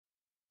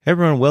Hey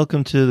everyone,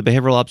 welcome to the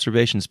Behavioral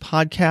Observations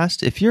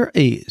Podcast. If you're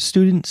a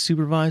student,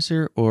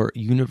 supervisor, or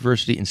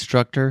university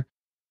instructor,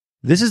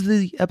 this is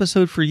the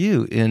episode for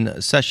you.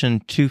 In session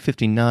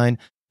 259,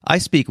 I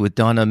speak with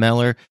Dana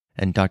Meller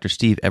and Dr.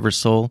 Steve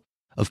Eversole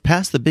of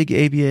Pass the Big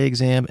ABA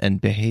Exam and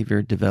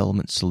Behavior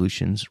Development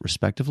Solutions,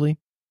 respectively.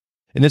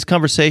 In this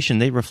conversation,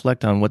 they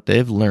reflect on what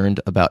they've learned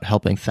about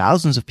helping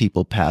thousands of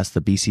people pass the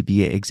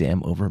BCBA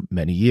exam over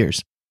many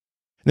years.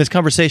 In this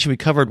conversation, we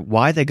covered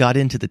why they got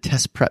into the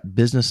test prep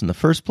business in the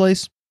first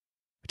place.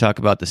 We talk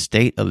about the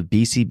state of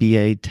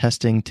BCBA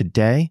testing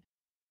today.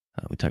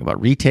 We talk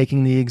about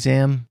retaking the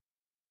exam,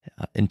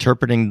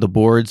 interpreting the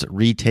board's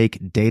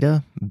retake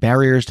data,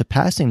 barriers to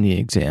passing the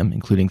exam,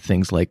 including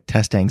things like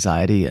test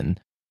anxiety and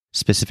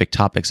specific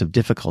topics of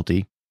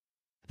difficulty,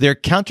 their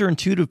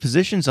counterintuitive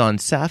positions on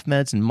SAF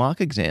meds and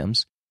mock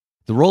exams,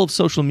 the role of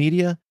social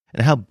media,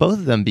 and how both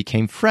of them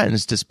became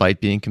friends despite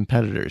being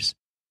competitors.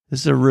 This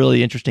is a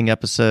really interesting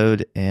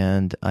episode,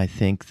 and I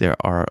think there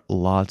are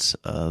lots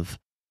of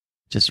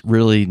just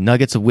really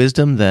nuggets of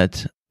wisdom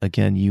that,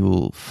 again, you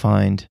will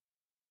find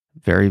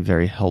very,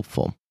 very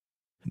helpful.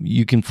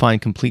 You can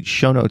find complete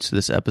show notes to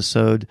this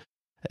episode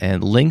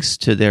and links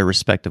to their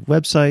respective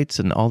websites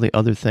and all the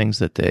other things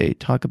that they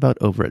talk about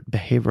over at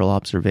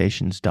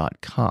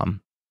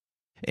behavioralobservations.com.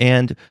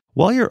 And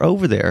while you're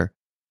over there,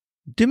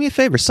 do me a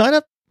favor, sign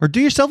up, or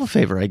do yourself a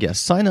favor, I guess.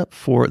 Sign up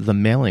for the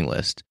mailing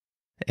list.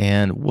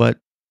 And what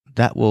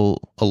that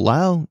will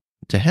allow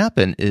to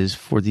happen is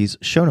for these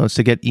show notes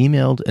to get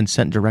emailed and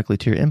sent directly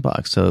to your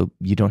inbox, so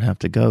you don't have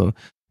to go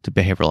to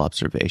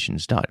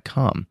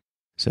behavioralobservations.com.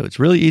 So it's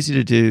really easy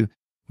to do.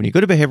 When you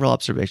go to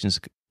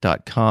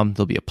behavioralobservations.com,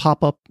 there'll be a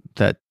pop-up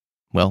that,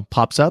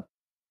 pops up,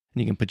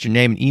 and you can put your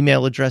name and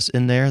email address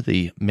in there.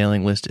 The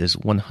mailing list is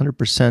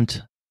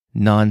 100%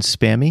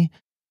 non-spammy,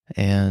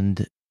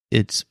 and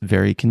it's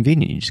very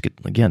convenient. You just get,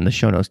 again, the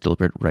show notes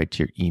delivered right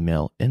to your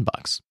email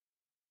inbox.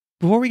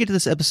 Before we get to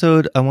this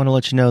episode, I want to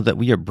let you know that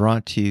we are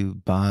brought to you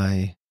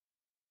by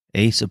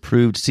ACE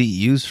Approved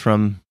CEUs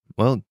from,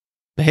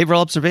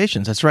 Behavioral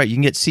Observations. That's right. You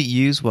can get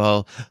CEUs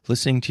while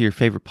listening to your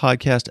favorite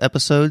podcast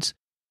episodes,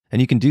 and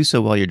you can do so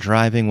while you're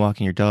driving,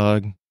 walking your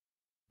dog,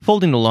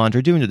 folding the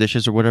laundry, doing the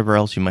dishes, or whatever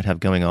else you might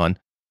have going on.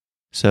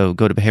 So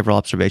go to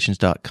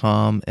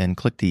behavioralobservations.com and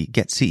click the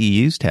Get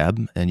CEUs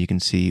tab, and you can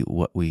see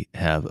what we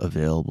have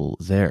available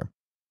there.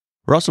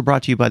 We're also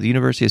brought to you by the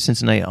University of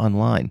Cincinnati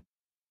Online.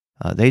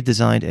 They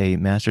designed a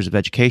Master's of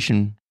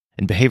Education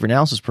in Behavior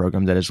Analysis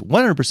program that is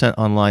 100%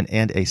 online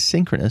and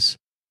asynchronous,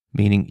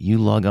 meaning you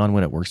log on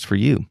when it works for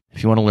you.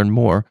 If you want to learn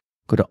more,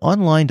 go to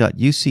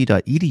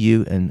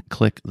online.uc.edu and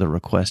click the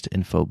Request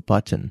Info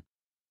button.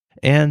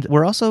 And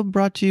we're also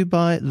brought to you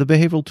by the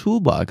Behavioral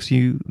Toolbox.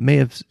 You may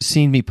have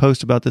seen me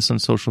post about this on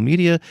social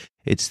media.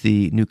 It's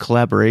the new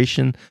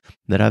collaboration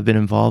that I've been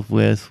involved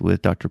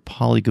with Dr.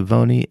 Polly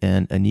Gavoni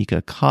and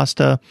Anika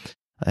Costa.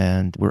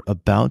 And we're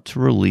about to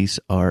release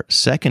our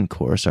second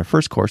course. Our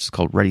first course is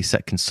called Ready,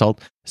 Set,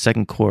 Consult.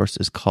 Second course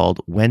is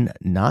called When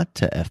Not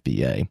to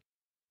FBA.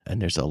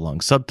 And there's a long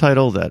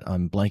subtitle that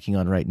I'm blanking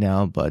on right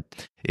now,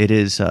 but it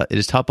is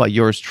taught by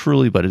yours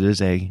truly, but it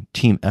is a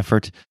team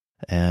effort.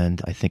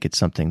 And I think it's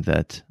something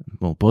that,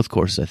 both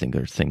courses, I think,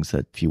 are things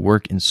that if you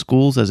work in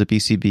schools as a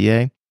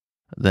BCBA,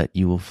 that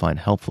you will find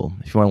helpful.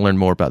 If you want to learn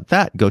more about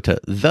that, go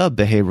to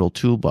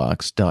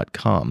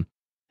thebehavioraltoolbox.com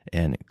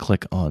and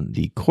click on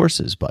the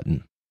courses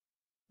button.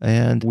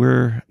 And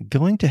we're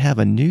going to have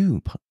a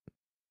new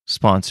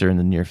sponsor in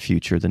the near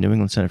future, the New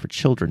England Center for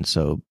Children.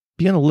 So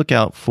be on the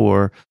lookout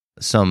for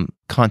some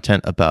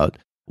content about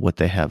what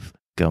they have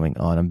going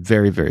on. I'm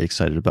very, very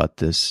excited about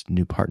this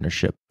new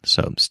partnership.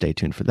 So stay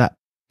tuned for that.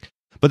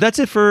 But that's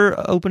it for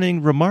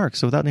opening remarks.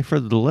 So without any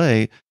further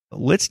delay,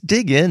 let's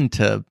dig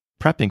into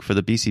prepping for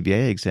the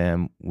BCBA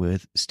exam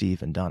with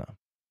Steve and Dana.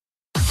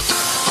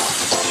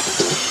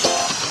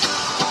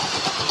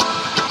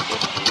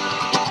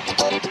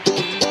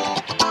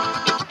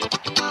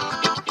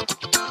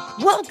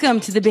 Welcome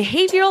to the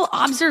Behavioral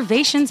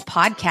Observations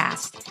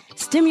Podcast,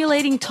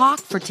 stimulating talk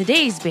for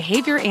today's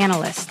behavior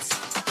analysts.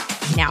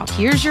 Now,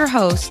 here's your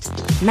host,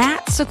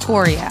 Matt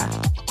Sikoria.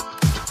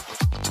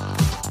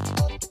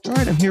 All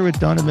right, I'm here with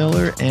Dana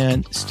Meller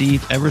and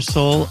Steve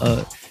Eversole,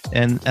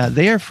 and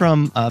they are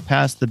from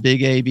Pass the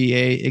Big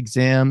ABA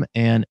Exam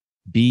and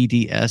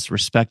BDS,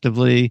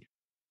 respectively.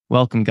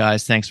 Welcome,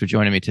 guys. Thanks for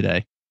joining me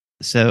today.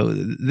 So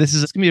this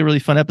is going to be a really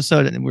fun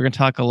episode, and we're going to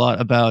talk a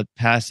lot about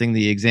passing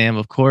the exam,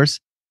 of course.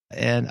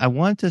 And I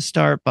want to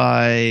start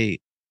by,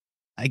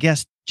 I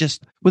guess,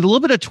 just with a little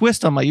bit of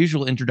twist on my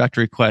usual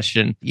introductory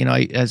question.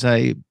 As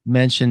I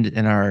mentioned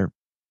in our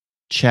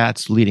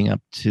chats leading up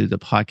to the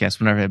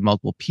podcast, whenever I have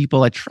multiple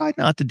people, I try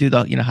not to do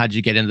the, how'd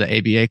you get into the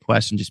ABA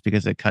question, just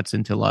because it cuts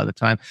into a lot of the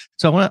time.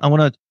 So I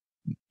want to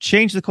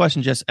change the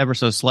question just ever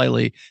so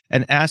slightly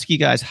and ask you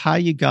guys how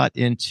you got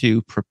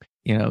into,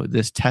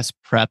 this test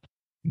prep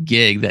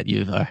gig that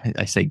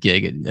I say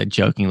gig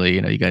jokingly,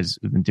 you guys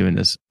have been doing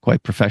this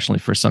quite professionally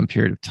for some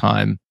period of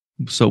time.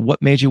 So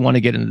what made you want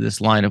to get into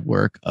this line of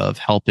work of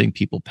helping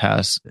people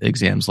pass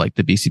exams like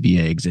the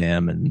BCBA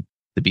exam and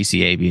the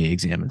BCABA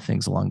exam and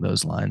things along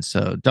those lines.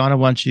 So Donna,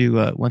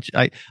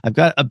 I've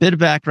got a bit of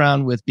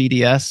background with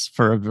BDS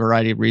for a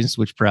variety of reasons,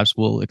 which perhaps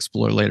we'll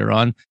explore later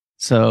on.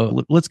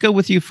 So let's go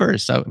with you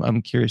first.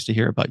 I'm curious to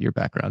hear about your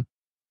background.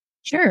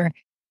 Sure.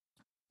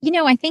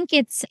 I think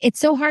it's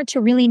so hard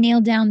to really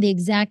nail down the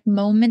exact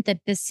moment that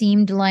this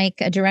seemed like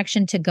a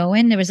direction to go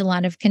in. There was a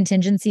lot of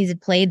contingencies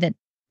at play that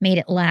made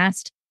it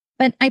last.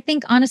 But I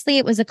think honestly,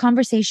 it was a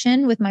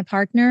conversation with my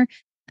partner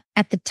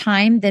at the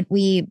time that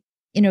we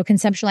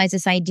conceptualize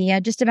this idea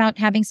just about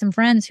having some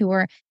friends who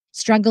were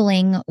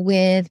struggling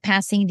with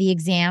passing the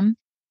exam.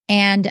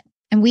 And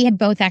we had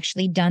both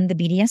actually done the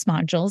BDS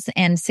modules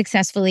and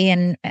successfully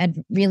and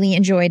had really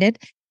enjoyed it.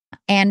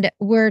 And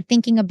we're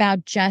thinking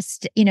about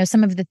just,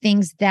 some of the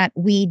things that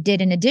we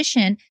did in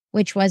addition,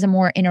 which was a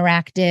more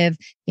interactive,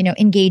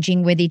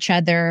 engaging with each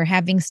other,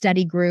 having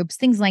study groups,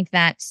 things like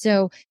that.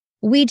 So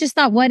we just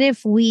thought, what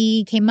if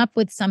we came up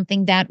with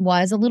something that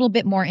was a little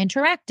bit more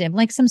interactive,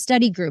 like some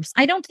study groups?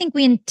 I don't think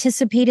we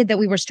anticipated that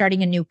we were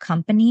starting a new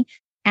company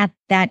at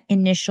that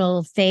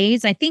initial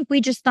phase. I think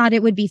we just thought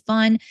it would be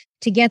fun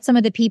to get some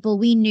of the people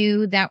we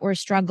knew that were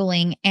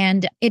struggling.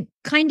 And it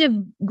kind of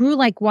grew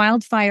like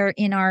wildfire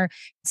in our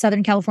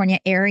Southern California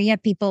area.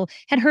 People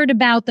had heard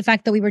about the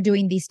fact that we were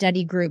doing these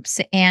study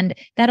groups. And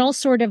that all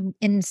sort of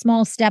in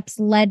small steps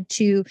led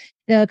to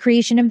the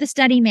creation of the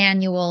study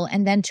manual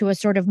and then to a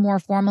sort of more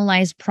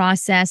formalized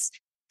process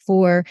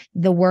for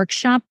the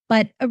workshop.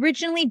 But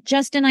originally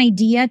just an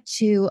idea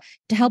to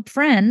help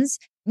friends,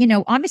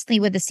 obviously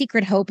with the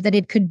secret hope that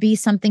it could be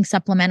something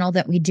supplemental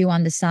that we do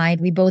on the side.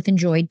 We both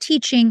enjoyed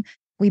teaching.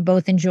 We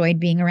both enjoyed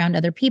being around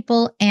other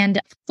people. And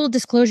full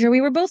disclosure,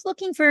 we were both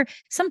looking for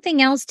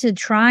something else to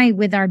try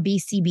with our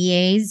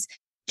BCBAs.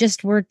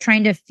 Just we're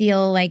trying to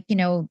feel like,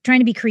 trying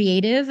to be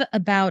creative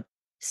about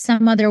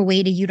some other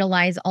way to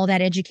utilize all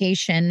that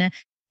education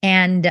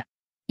and,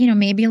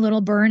 maybe a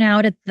little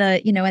burnout at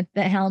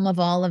the helm of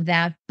all of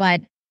that, but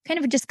kind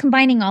of just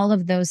combining all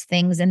of those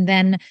things and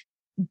then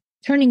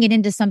turning it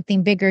into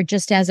something bigger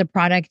just as a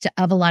product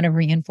of a lot of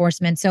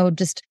reinforcement. So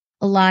just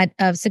a lot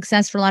of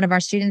success for a lot of our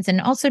students. And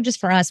also just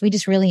for us, we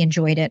just really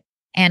enjoyed it.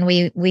 And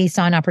we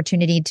saw an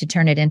opportunity to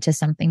turn it into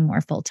something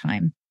more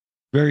full-time.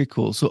 Very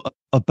cool. So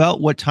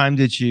about what time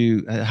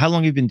how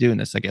long have you been doing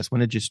this, I guess? When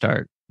did you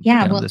start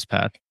down this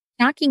path?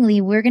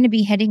 Shockingly, we're going to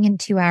be heading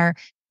into our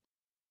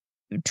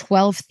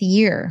 12th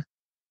year.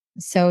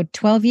 So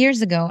 12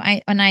 years ago,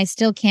 I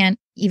still can't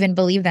even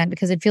believe that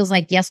because it feels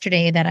like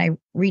yesterday that I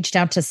reached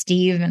out to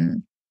Steve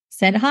and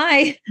said,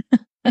 hi,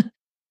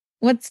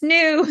 what's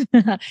new?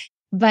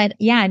 But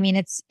yeah, I mean,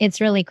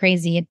 it's really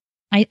crazy.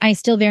 I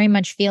still very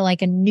much feel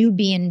like a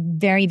newbie in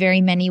very,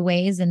 very many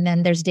ways. And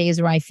then there's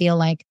days where I feel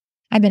like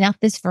I've been at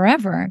this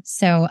forever.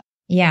 So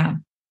yeah,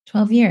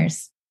 12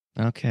 years.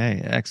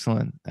 Okay.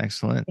 Excellent.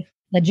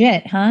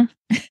 Legit, huh?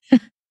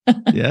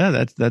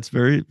 Yeah, that's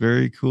very,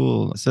 very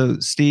cool. So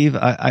Steve,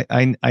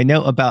 I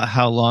know about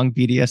how long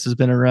BDS has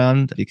been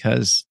around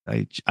because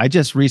I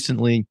just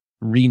recently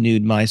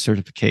renewed my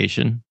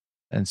certification.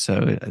 And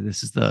so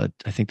this is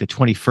I think the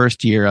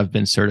 21st year I've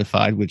been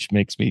certified, which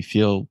makes me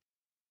feel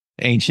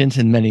ancient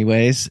in many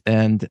ways.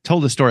 And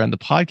told the story on the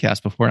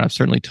podcast before, and I've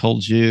certainly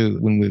told you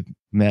when we've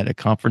met at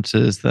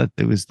conferences that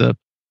it was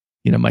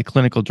my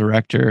clinical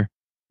director,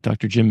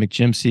 Dr. Jim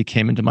McJimsey,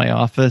 came into my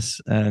office,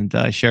 and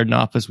I shared an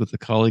office with a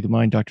colleague of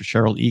mine, Dr.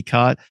 Cheryl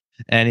Ecott,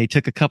 and he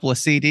took a couple of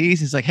CDs.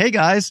 He's like, "Hey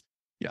guys,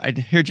 I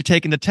heard you're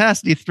taking the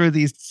test." And he threw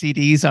these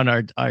CDs on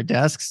our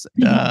desks.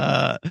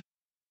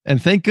 And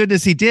thank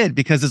goodness he did,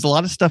 because there's a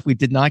lot of stuff we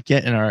did not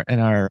get in our,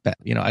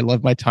 I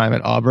love my time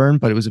at Auburn,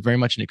 but it was very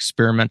much an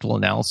experimental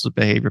analysis of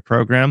behavior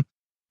program.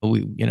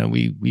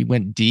 We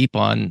went deep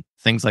on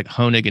things like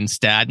Honig and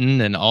Staddon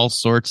and all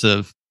sorts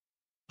of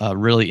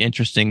really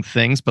interesting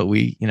things, but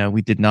we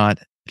did not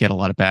get a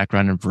lot of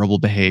background in verbal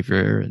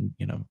behavior and,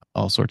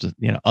 all sorts of,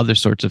 other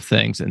sorts of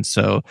things. And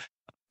so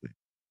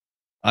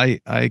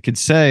I could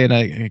say, and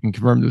I can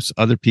confirm this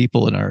other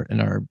people in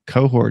our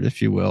cohort,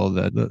 if you will,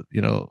 that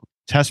the,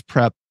 test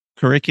prep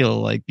curricula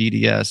like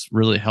BDS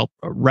really helped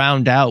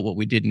round out what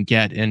we didn't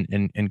get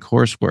in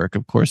coursework.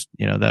 Of course,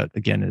 that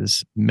again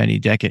is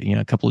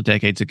a couple of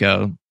decades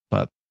ago.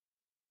 But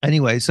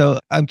anyway, so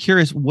I'm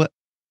curious, what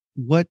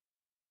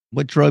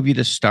drove you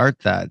to start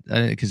that?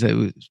 Because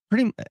it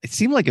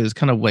seemed like it was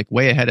kind of like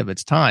way ahead of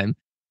its time.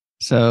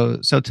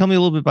 So tell me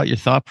a little bit about your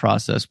thought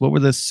process. What were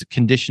the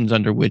conditions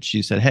under which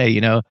you said, "Hey,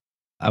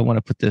 I want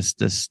to put this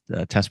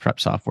test prep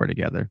software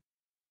together"?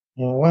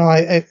 Well,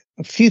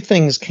 a few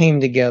things came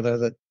together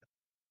that,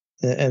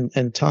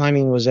 and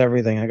timing was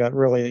everything. I got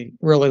really,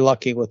 really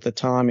lucky with the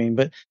timing.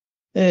 But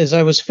as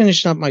I was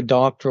finishing up my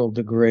doctoral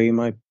degree,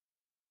 one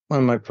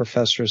of my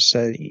professors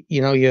said,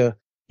 you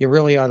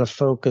really ought to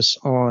focus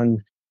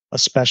on a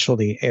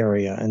specialty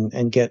area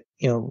and get,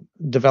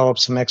 develop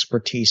some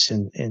expertise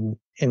in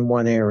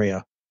one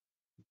area.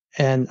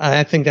 And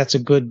I think that's a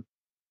good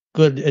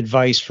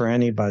advice for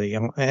anybody,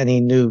 any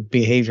new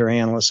behavior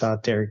analyst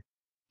out there.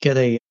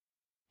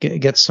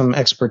 Get some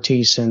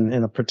expertise in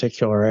a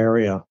particular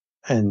area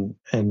and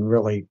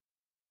really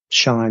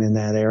shine in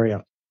that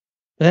area.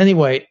 But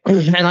anyway,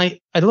 and I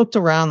looked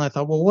around and I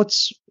thought, well,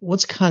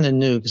 what's kind of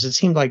new? Because it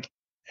seemed like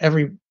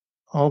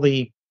all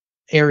the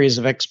areas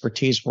of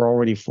expertise were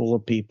already full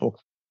of people.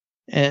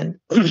 And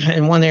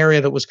and one area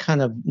that was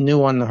kind of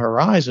new on the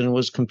horizon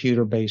was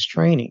computer-based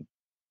training,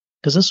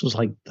 because this was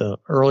like the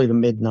early to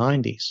mid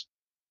 90s.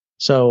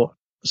 So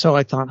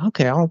I thought,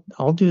 okay,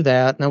 I'll do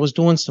that. And I was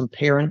doing some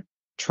parent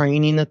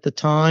training at the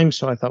time.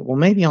 So I thought, well,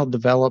 maybe I'll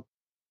develop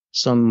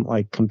some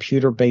like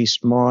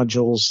computer-based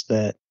modules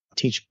that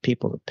teach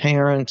people to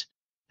parent.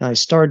 And I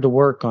started to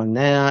work on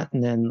that.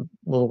 And then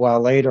a little while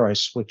later, I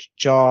switched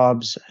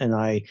jobs and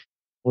I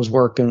was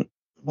working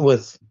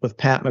with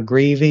Pat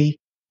McGreevy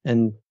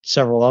and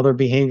several other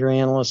behavior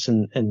analysts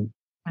in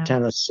Wow.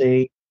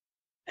 Tennessee.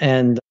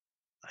 And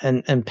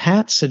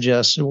Pat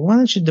suggested, why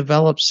don't you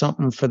develop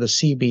something for the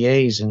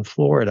CBAs in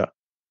Florida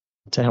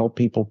to help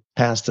people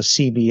pass the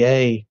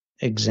CBA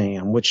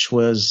exam, which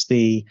was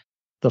the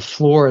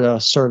Florida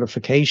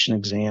certification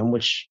exam,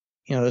 which,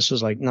 this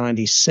was like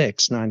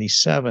 96,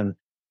 97.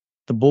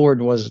 The board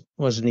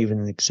wasn't even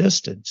in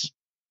existence.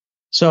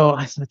 So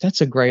I thought, that's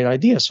a great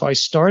idea. So I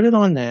started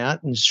on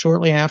that. And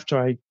shortly after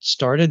I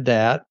started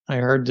that, I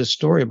heard this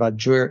story about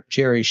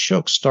Jerry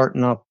Shook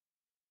starting up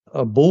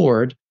a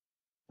board.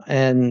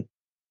 And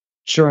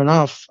sure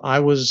enough, I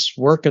was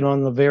working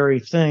on the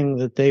very thing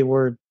that they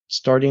were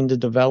starting to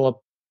develop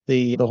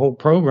the whole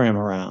program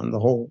around, the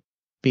whole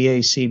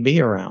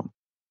BACB around.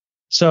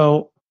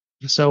 So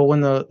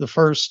when the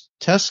first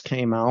test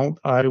came out,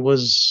 I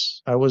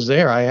was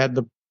there. I had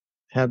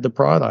the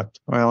product.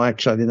 Well,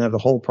 actually, I didn't have the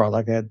whole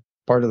product. I had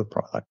part of the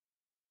product.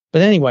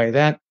 But anyway,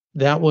 that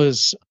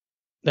was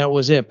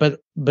it.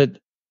 But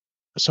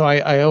so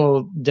I owe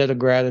a debt of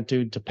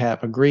gratitude to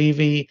Pat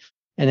McGreevy.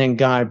 And then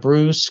Guy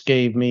Bruce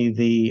gave me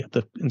the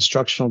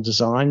instructional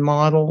design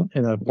model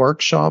in a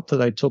workshop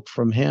that I took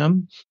from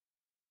him.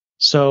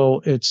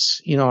 So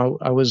it's,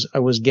 I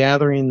was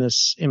gathering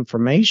this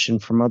information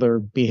from other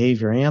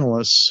behavior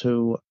analysts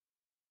who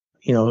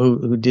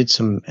did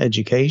some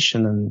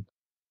education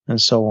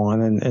and so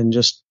on, and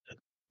just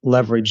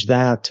leverage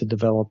that to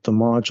develop the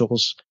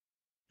modules.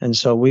 And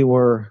so we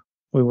were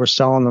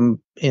selling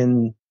them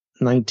in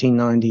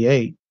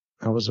 1998.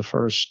 That was the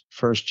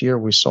first year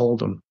we sold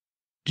them.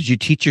 Did you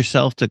teach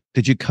yourself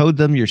did you code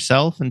them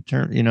yourself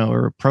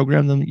or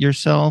program them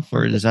yourself?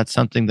 Or is that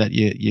something that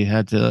you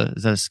had to,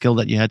 is that a skill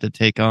that you had to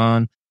take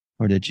on?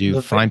 Or did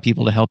you find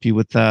people to help you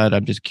with that?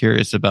 I'm just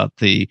curious about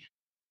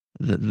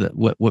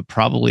what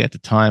probably at the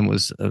time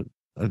was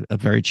a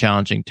very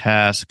challenging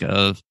task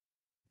of,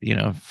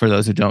 for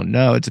those who don't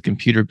know, it's a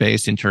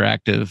computer-based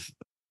interactive,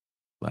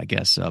 I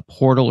guess,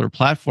 portal or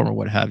platform or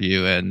what have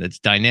you. And it's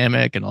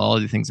dynamic and all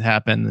of these things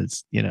happen.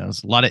 It's a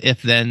lot of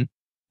if-then,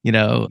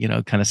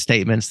 kind of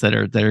statements that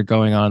are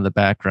going on in the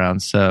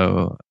background.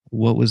 So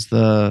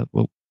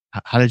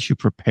how did you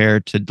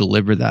prepare to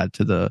deliver that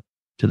to the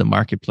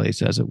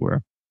marketplace, as it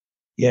were?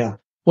 Yeah.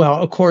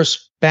 Well, of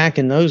course, back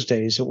in those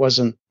days, it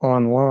wasn't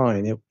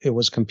online. It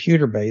was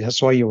computer-based.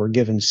 That's why you were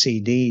given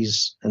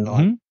CDs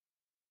and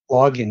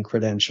login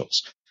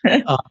credentials.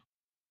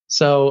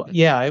 So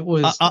yeah, it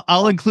was.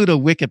 I'll include a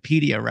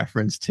Wikipedia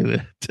reference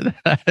to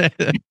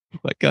that.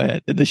 But go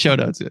ahead in the show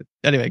notes.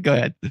 Anyway, go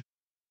ahead.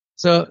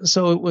 So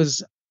it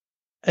was.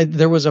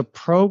 There was a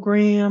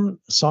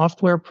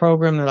software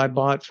program that I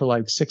bought for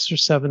like $600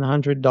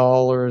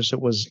 or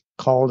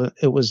 $700.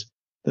 It was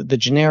the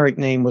generic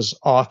name was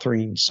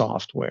authoring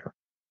software,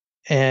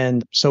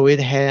 and so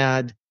it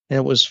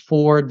was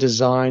for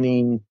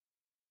designing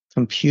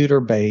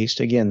computer-based,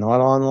 again, not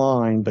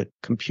online, but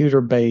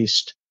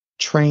computer-based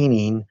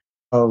training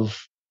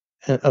of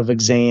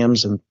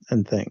exams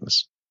and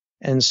things.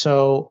 And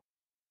so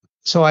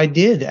I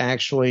did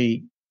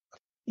actually,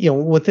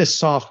 with this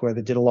software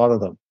that did a lot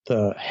of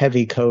the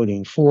heavy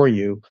coding for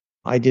you,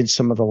 I did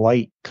some of the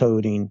light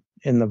coding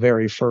in the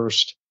very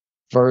first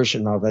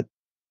version of it.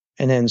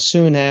 And then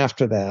soon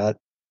after that,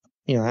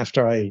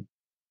 after I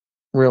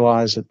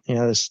realized that,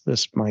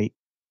 this might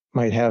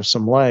have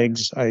some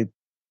legs,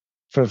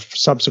 for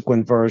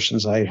subsequent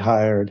versions, I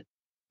hired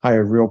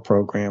real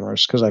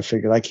programmers, because I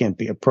figured I can't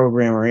be a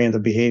programmer and a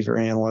behavior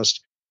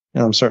analyst,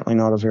 and I'm certainly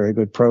not a very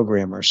good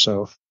programmer.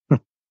 So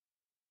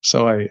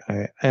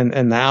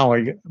and now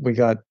we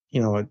got,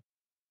 a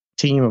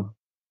team of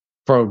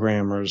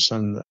programmers,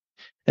 and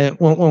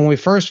when we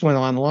first went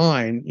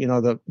online,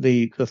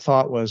 the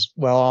thought was,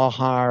 well, I'll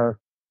hire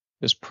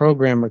this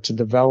programmer to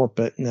develop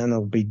it and then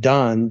it'll be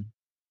done.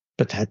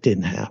 But that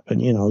didn't happen.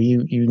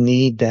 You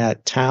need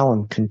that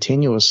talent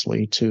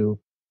continuously to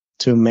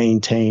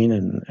maintain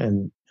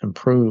and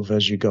improve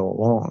as you go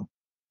along.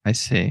 I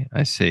see.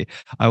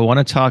 I want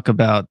to talk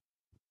about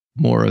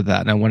more of that,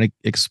 and I want to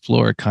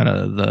explore kind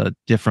of the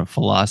different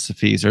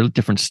philosophies or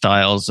different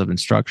styles of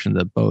instruction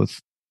that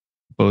both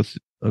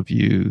of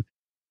you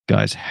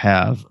guys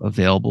have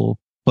available.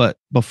 But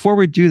before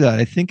we do that,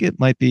 I think it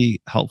might be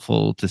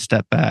helpful to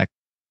step back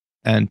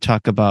and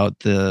talk about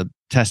the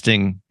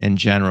testing in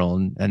general.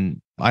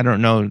 And I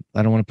don't know,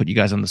 I don't want to put you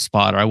guys on the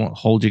spot, or I won't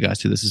hold you guys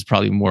to this. Is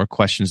probably more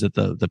questions that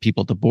the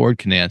people at the board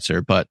can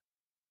answer. But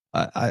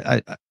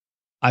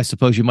I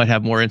suppose you might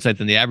have more insight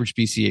than the average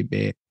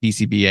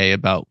BCBA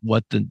about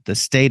what the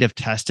state of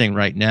testing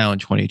right now in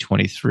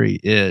 2023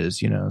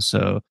 is,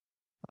 so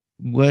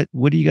what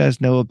do you guys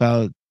know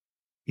about,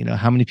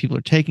 how many people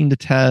are taking the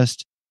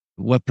test,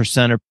 what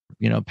percent are,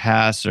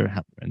 pass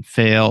and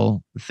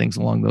fail, things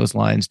along those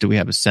lines? Do we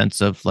have a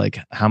sense of like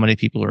how many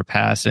people are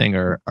passing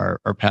or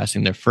are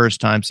passing their first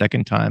time,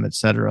 second time, et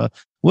cetera?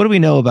 What do we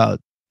know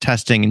about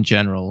testing in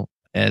general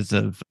as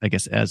of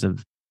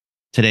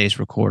today's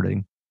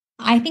recording?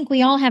 I think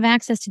we all have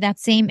access to that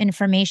same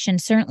information.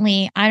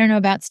 Certainly, I don't know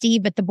about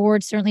Steve, but the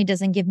board certainly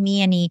doesn't give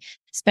me any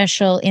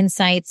special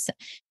insights.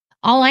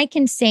 All I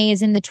can say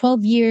is in the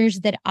 12 years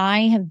that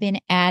I have been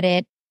at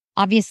it,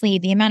 obviously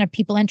the amount of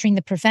people entering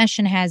the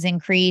profession has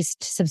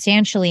increased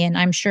substantially. And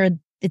I'm sure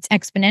it's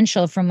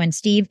exponential from when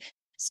Steve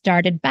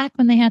started back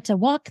when they had to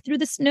walk through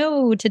the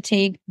snow to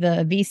take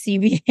the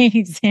BCBA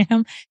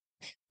exam.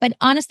 But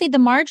honestly, the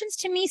margins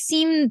to me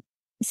seem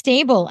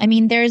stable. I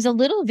mean, there's a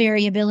little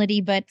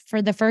variability, but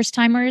for the first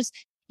timers,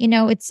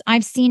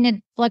 I've seen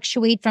it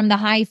fluctuate from the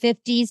high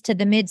 50s to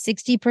the mid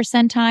 60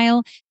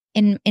 percentile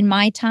in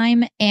my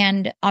time.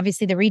 And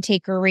obviously the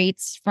retaker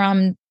rates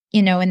from,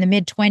 in the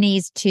mid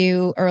 20s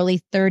to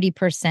early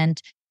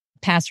 30%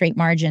 pass rate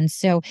margins.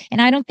 So,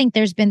 and I don't think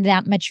there's been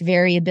that much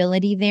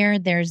variability there.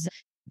 There's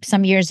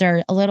some years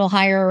are a little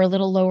higher or a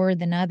little lower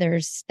than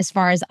others as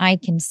far as I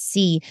can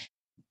see.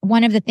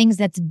 One of the things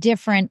that's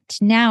different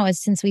now is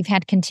since we've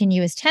had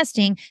continuous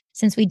testing,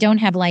 since we don't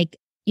have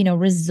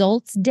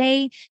results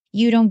day,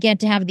 you don't get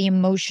to have the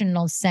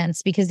emotional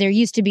sense because there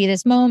used to be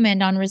this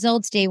moment on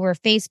results day where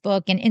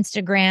Facebook and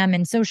Instagram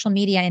and social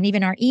media and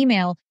even our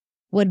email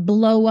would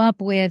blow up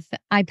with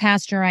I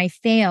passed or I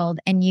failed.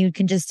 And you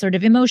can just sort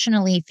of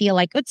emotionally feel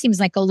like, it seems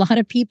like a lot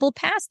of people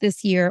passed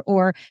this year,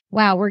 or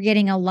wow, we're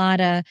getting a lot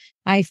of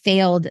I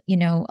failed,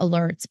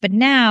 alerts. But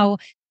now,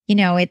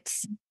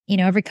 it's,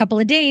 every couple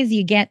of days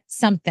you get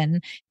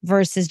something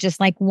versus just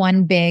like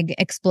one big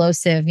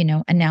explosive,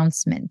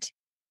 announcement.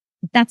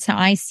 That's how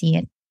I see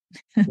it.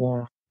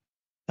 Yeah.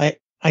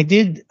 I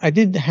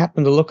did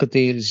happen to look at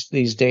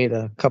these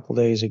data a couple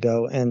of days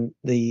ago, and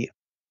the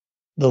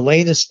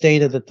latest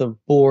data that the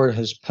board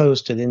has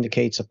posted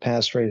indicates a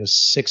pass rate of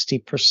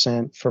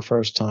 60% for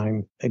first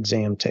time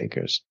exam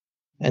takers.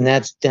 And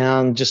that's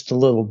down just a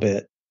little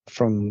bit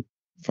from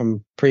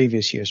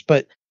previous years.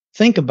 But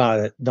think about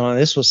it, Donna,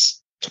 this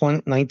was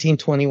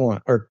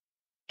 1921 or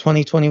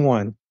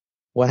 2021.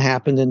 What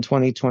happened in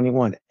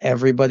 2021?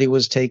 Everybody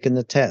was taking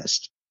the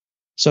test.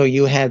 So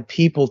you had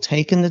people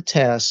taking the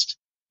test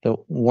that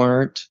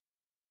weren't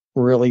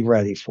really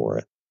ready for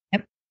it.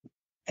 Yep.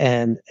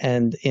 And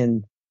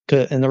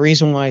the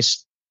reason why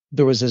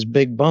there was this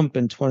big bump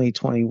in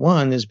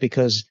 2021 is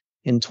because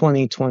in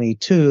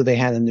 2022, they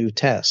had a new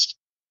test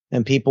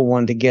and people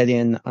wanted to get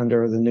in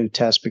under the new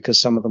test because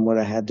some of them would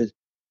have had to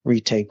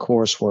retake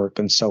coursework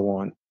and so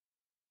on.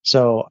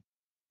 So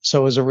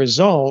as a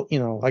result,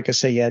 like I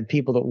say, you had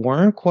people that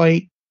weren't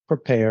quite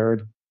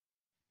prepared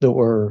that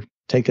were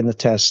taking the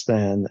test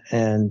then,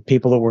 and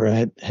people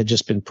that had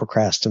just been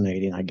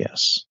procrastinating, I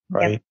guess.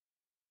 Right. Yep.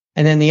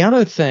 And then the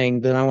other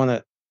thing that I want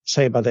to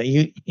say about that,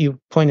 you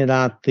pointed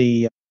out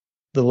the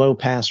low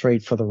pass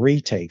rate for the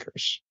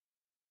retakers.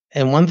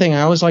 And one thing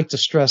I always like to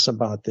stress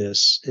about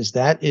this is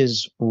that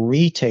is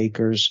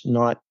retakers,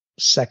 not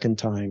second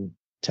time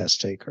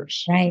test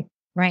takers.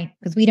 Right.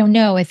 Because we don't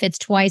know if it's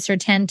twice or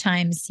 10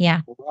 times.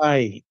 Yeah.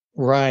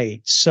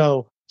 Right.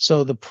 So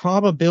the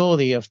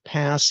probability of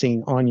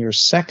passing on your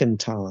second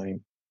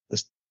time,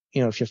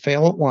 if you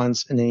fail it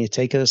once and then you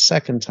take it a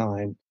second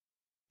time,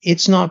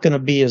 it's not going to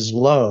be as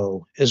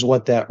low as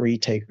what that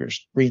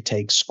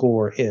retake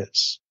score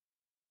is.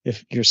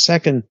 If your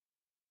second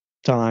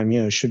time,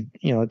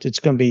 it's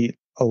going to be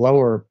a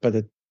lower,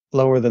 but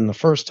lower than the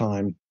first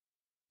time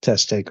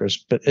test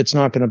takers, but it's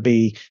not going to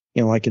be,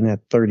 like in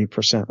that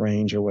 30%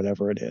 range or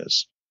whatever it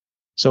is.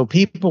 So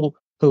people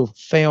who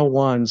fail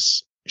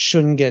once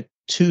shouldn't get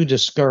too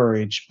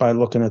discouraged by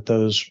looking at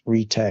those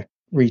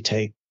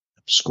retake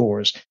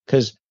scores,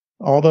 because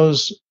all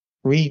those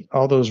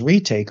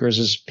retakers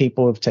is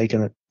people who've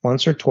taken it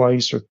once or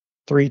twice or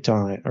three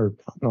times, or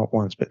not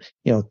once, but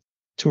 2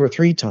 or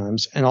 3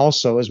 times, and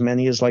also as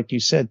many as, like you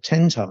said,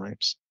 10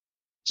 times.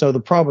 So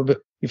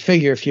you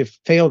figure if you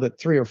failed it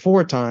 3 or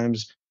 4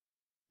 times,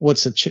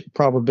 what's the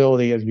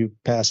probability of you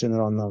passing it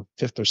on the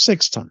 5th or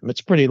 6th time? It's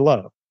pretty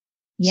low.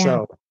 Yeah.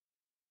 So,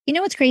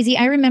 what's crazy?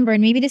 I remember,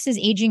 and maybe this is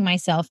aging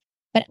myself,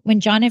 but when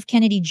John F.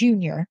 Kennedy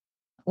Jr.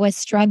 was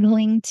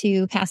struggling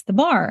to pass the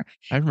bar.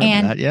 I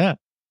remember that, yeah.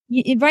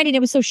 Right. And it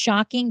was so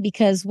shocking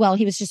because, well,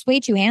 he was just way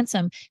too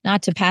handsome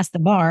not to pass the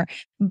bar.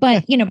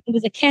 But, he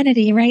was a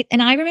Kennedy, right?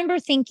 And I remember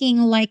thinking,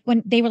 like,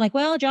 when they were like,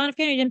 well, John F.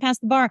 Kennedy didn't pass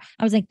the bar,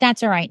 I was like,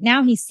 that's all right.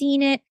 Now he's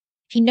seen it.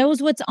 He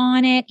knows what's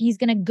on it. He's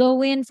going to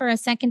go in for a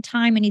second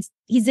time and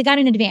he's got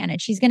an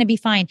advantage. He's going to be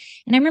fine.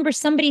 And I remember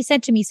somebody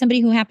said to me, somebody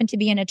who happened to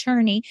be an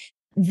attorney,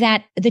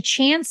 that the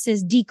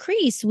chances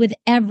decrease with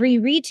every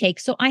retake.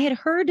 So I had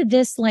heard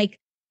this like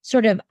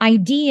sort of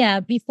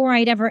idea before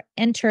I'd ever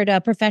entered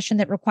a profession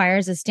that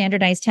requires a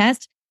standardized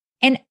test.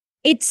 And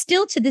it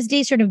still to this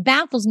day sort of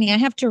baffles me. I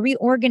have to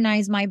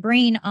reorganize my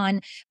brain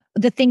on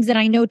the things that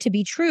I know to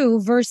be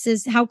true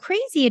versus how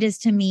crazy it is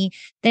to me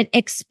that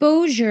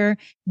exposure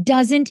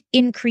doesn't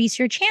increase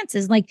your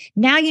chances. Like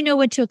now you know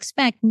what to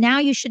expect. Now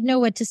you should know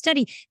what to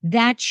study.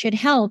 That should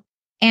help.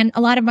 And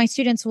a lot of my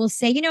students will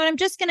say, you know what, I'm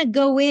just going to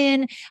go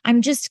in.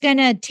 I'm just going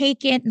to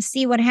take it and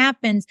see what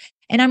happens.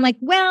 And I'm like,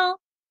 well,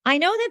 I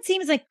know that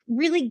seems like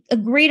really a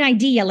great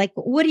idea. Like,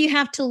 what do you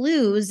have to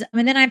lose?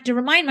 And then I have to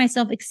remind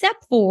myself,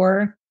 except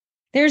for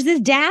there's this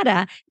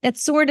data that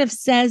sort of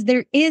says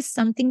there is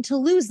something to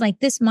lose.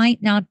 Like this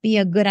might not be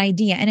a good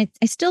idea. And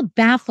I still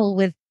baffle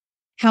with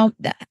how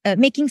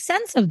making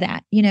sense of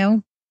that, you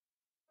know?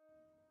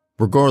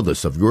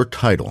 Regardless of your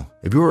title,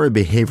 if you are a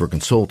behavior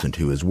consultant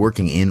who is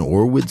working in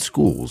or with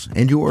schools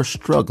and you are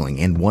struggling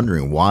and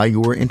wondering why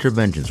your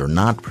interventions are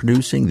not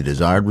producing the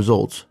desired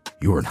results,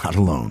 you are not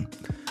alone.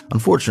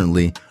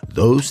 Unfortunately,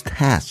 those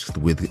tasked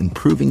with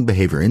improving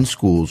behavior in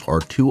schools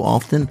are too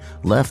often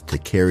left to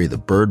carry the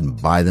burden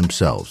by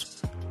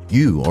themselves.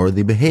 You are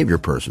the behavior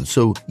person,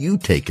 so you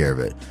take care of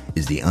it,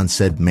 is the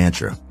unsaid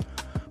mantra.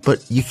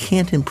 But you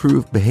can't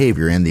improve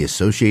behavior and the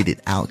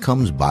associated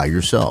outcomes by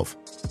yourself.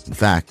 In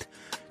fact,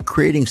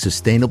 creating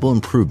sustainable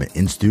improvement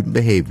in student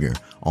behavior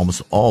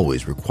almost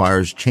always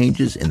requires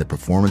changes in the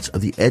performance of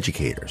the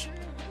educators.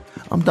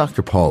 I'm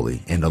Dr.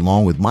 Pauly, and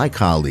along with my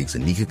colleagues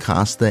Anika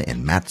Costa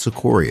and Matt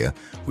Sikoria,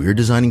 we are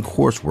designing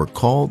coursework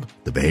called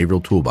the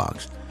Behavioral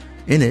Toolbox.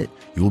 In it,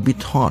 you will be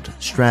taught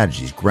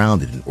strategies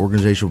grounded in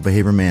organizational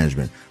behavior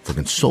management for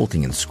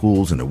consulting in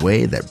schools in a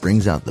way that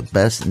brings out the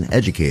best in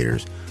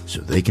educators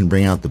so they can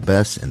bring out the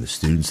best in the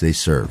students they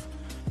serve.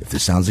 If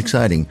this sounds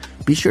exciting,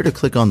 be sure to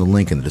click on the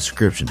link in the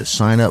description to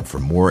sign up for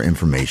more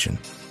information.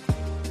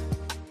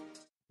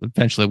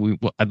 Eventually,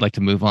 I'd like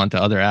to move on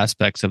to other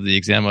aspects of the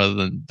exam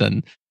other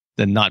than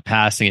not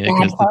passing it,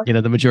 because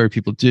the majority of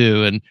people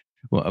do,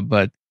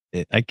 but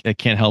I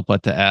can't help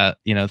but to add,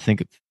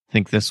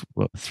 think this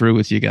through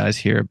with you guys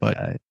here. But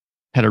I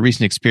had a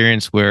recent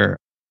experience where,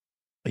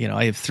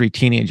 I have 3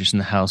 teenagers in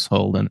the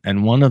household,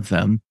 and one of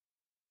them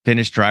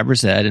finished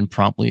driver's ed and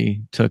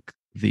promptly took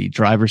the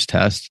driver's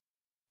test,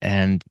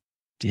 and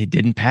he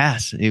didn't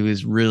pass. He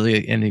was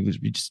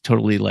just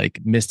totally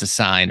like missed a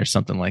sign or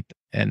something like that,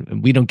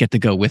 and we don't get to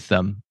go with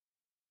them.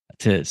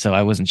 So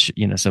I wasn't,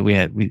 so he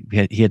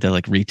had to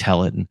like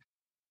retell it,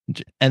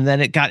 and then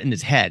it got in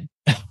his head,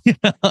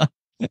 and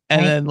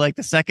then like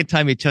the second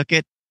time he took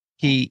it,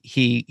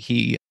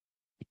 he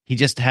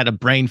just had a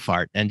brain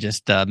fart and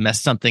just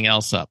messed something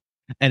else up,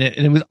 and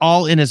it was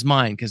all in his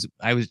mind because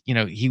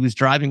he was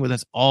driving with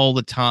us all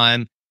the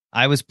time.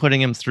 I was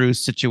putting him through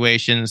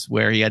situations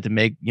where he had to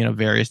make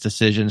various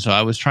decisions, so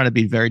I was trying to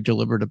be very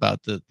deliberate about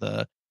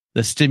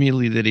the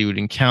stimuli that he would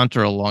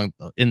encounter along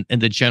in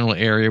the general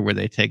area where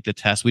they take the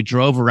test. We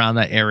drove around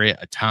that area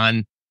a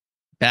ton,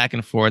 back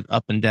and forth,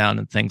 up and down,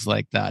 and things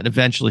like that.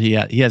 Eventually, he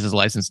has his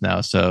license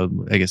now, so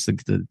I guess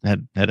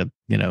had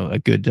a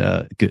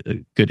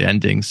good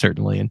ending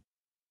certainly. And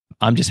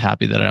I'm just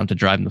happy that I don't have to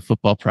drive him to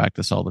football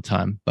practice all the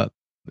time. But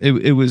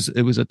it was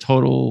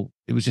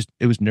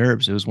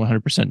nerves. It was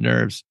 100%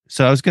 nerves.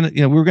 So I was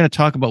we were gonna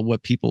talk about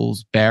what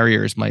people's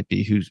barriers might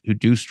be who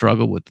do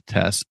struggle with the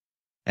test.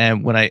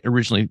 And when I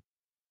originally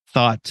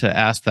thought to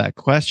ask that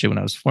question, when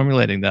I was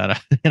formulating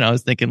that, I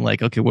was thinking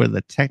like, okay, what are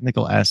the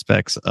technical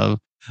aspects of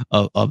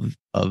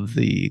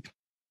the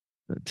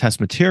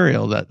test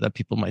material that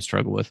people might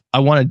struggle with? I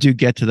want to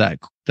get to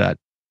that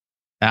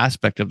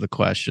aspect of the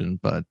question,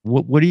 but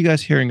what are you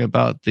guys hearing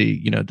about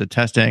the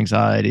test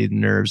anxiety,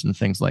 nerves, and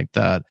things like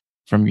that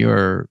from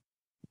your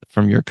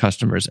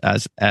customers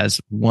as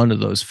one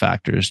of those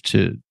factors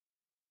to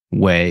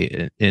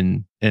weigh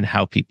in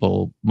how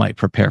people might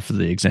prepare for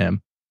the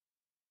exam?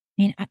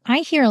 I mean, I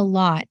hear a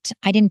lot.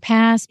 I didn't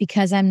pass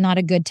because I'm not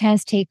a good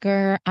test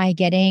taker. I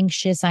get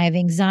anxious. I have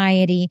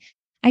anxiety.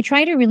 I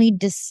try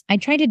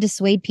to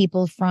dissuade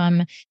people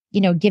from,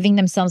 giving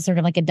themselves sort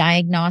of like a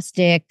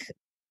diagnostic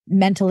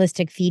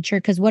mentalistic feature,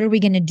 because what are we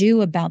going to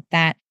do about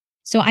that?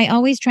 So I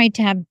always try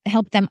to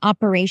help them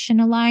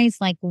operationalize,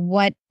 like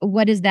what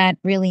does that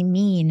really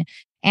mean?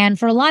 And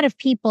for a lot of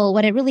people,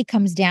 what it really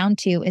comes down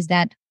to is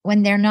that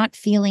when they're not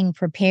feeling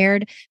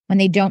prepared, when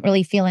they don't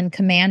really feel in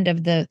command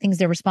of the things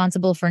they're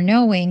responsible for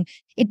knowing,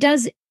 it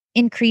does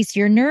increase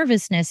your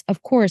nervousness,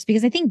 of course,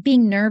 because I think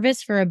being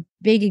nervous for a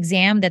big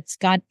exam that's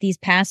got these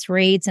pass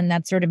rates and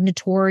that's sort of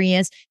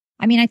notorious,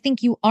 I mean, I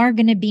think you are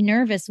going to be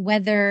nervous,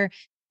 whether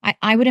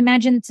I would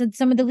imagine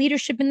some of the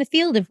leadership in the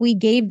field, if we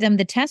gave them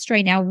the test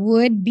right now,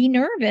 would be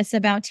nervous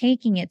about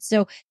taking it.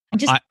 So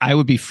I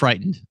would be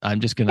frightened. I'm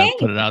just going to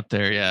put it out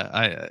there.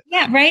 Yeah.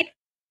 Yeah. Right.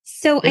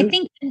 So I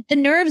think the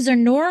nerves are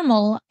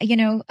normal,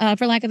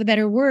 for lack of a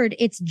better word.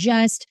 It's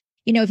just,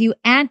 if you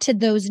add to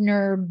those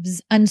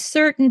nerves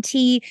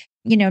uncertainty,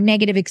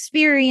 negative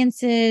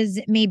experiences,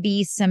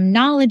 maybe some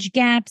knowledge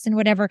gaps and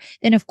whatever,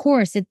 then of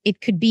course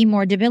it could be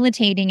more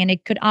debilitating, and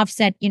it could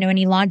offset,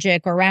 any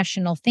logic or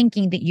rational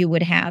thinking that you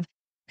would have.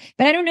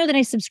 But I don't know that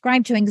I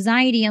subscribe to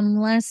anxiety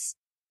unless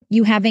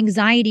you have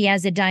anxiety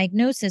as a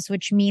diagnosis,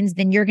 which means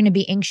then you're going to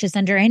be anxious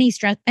under any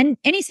stress and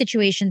any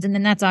situations. And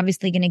then that's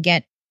obviously going to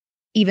get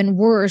even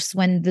worse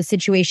when the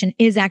situation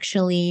is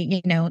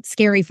actually,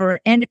 scary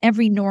for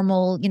every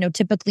normal,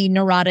 typically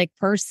neurotic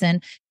person.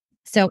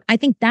 So I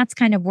think that's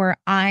kind of where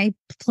I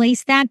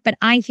place that, but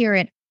I hear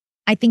it.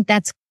 I think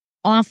that's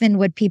often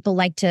what people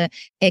like to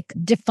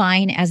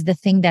define as the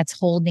thing that's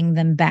holding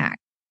them back.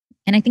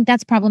 And I think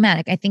that's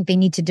problematic. I think they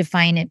need to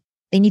define it.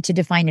 They need to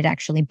define it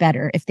actually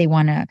better if they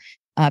want to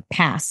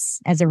pass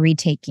as a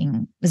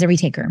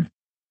retaker.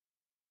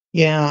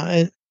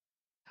 Yeah,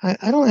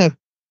 I don't have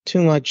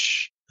too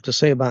much to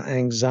say about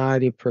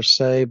anxiety per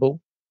se, but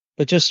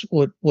just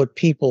what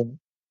people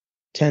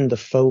tend to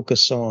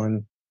focus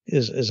on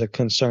is a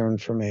concern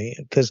for me,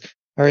 because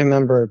I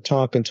remember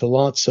talking to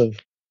lots of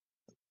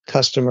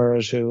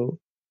customers who,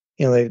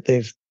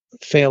 they've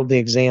failed the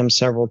exam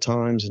several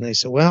times, and they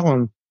said,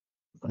 "Well,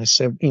 I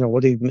said,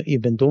 what have you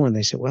been doing?"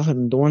 They said, "Well, I've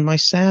been doing my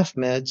SAF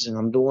meds, and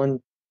I'm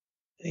doing,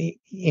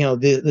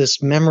 this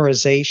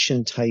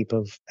memorization type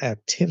of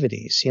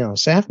activities.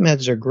 SAF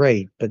meds are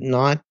great, but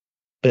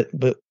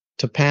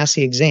to pass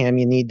the exam,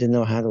 you need to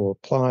know how to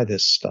apply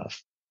this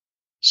stuff.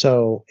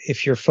 So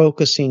if you're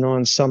focusing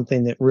on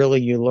something that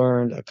really you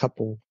learned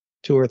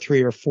 2 or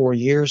 3 or 4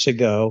 years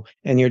ago,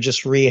 and you're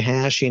just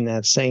rehashing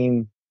that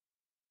same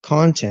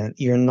content,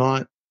 you're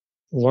not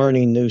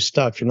learning new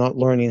stuff. You're not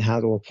learning how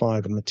to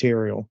apply the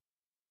material.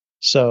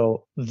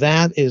 So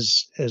that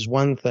is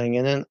one thing.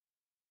 And then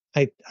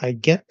I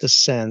get the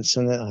sense,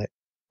 and of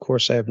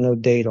course I have no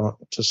data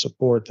to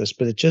support this,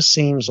 but it just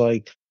seems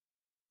like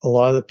a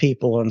lot of the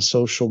people on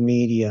social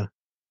media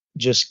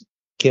just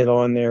get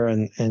on there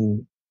and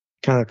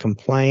kind of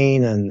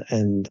complain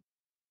and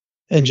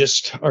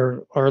just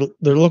are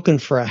they're looking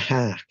for a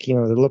hack.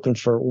 They're looking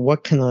for,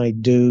 what can I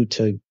do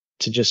to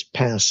just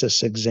pass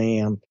this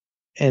exam?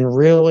 And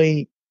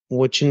really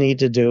what you need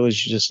to do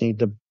is you just need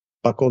to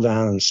buckle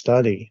down and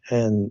study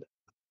and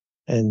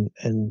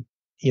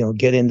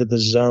get into the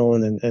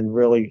zone and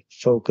really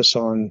focus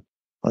on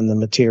the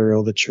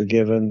material that you're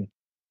given.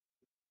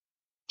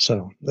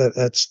 So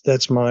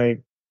that's my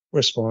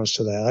response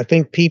to that. I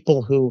think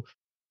people who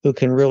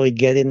can really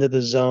get into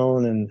the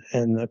zone,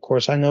 and of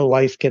course I know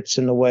life gets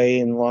in the way,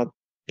 and a lot of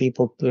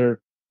people that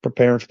are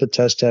preparing for the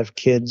test have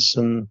kids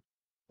and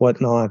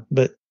whatnot,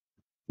 but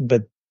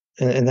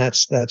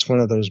that's one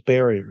of those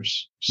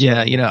barriers. So,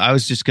 yeah, I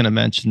was just going to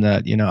mention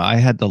that, I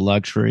had the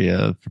luxury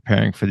of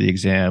preparing for the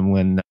exam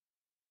when,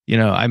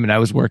 I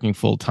was working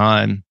full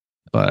time,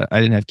 but I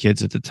didn't have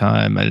kids at the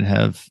time. I didn't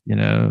have,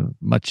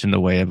 much in the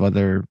way of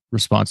other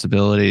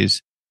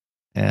responsibilities.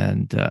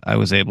 And I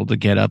was able to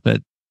get up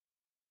at,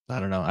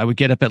 I would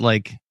get up at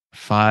like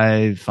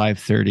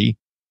 5:30.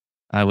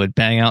 I would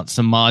bang out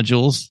some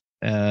modules,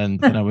 and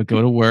then I would go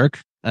to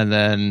work, and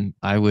then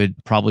I would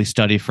probably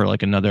study for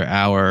like another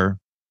hour,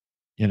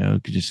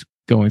 just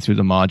going through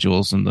the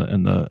modules and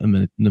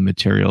the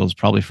materials,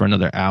 probably for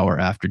another hour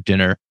after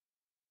dinner.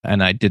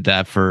 And I did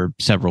that for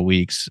several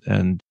weeks.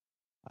 And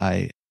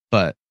I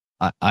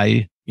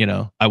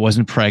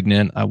wasn't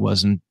pregnant. I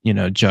wasn't,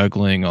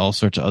 juggling all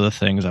sorts of other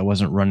things. I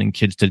wasn't running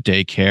kids to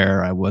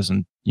daycare. I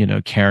wasn't,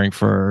 caring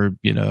for,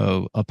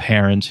 a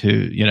parent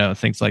who,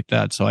 things like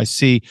that. So I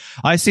see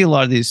a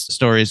lot of these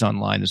stories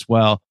online as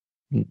well.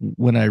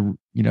 When I,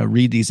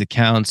 read these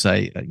accounts,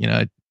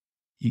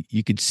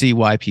 you could see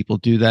why people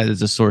do that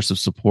as a source of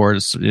support,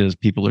 as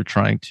people are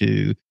trying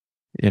to,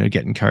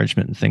 get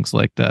encouragement and things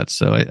like that.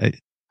 So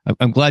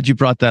I'm glad you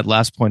brought that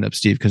last point up,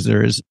 Steve, because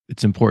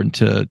it's important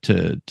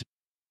to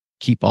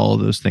keep all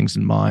of those things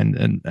in mind,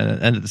 and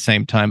at the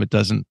same time, it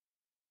doesn't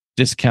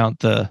discount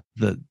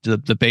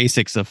the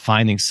basics of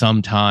finding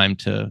some time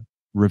to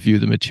review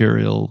the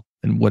material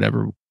in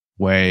whatever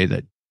way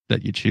that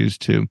you choose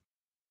to.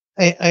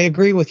 I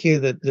agree with you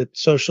that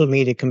social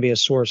media can be a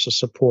source of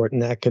support,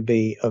 and that could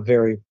be a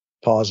very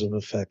positive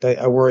effect.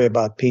 I worry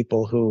about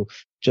people who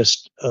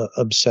just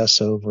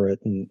obsess over it.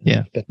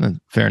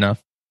 Fair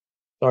enough.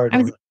 Sorry.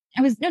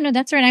 No,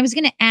 that's right. I was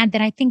going to add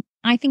that I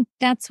think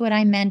that's what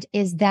I meant,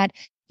 is that,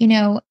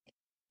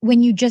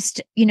 when you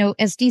just,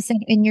 as Dee said,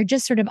 and you're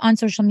just sort of on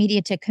social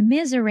media to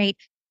commiserate,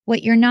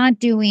 what you're not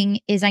doing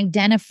is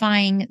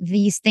identifying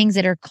these things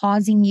that are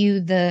causing you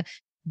the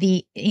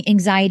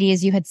anxiety,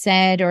 as you had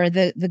said, or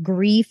the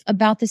grief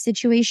about the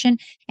situation,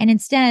 and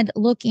instead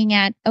looking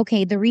at,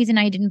 okay, the reason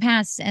I didn't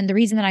pass and the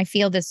reason that I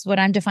feel this, what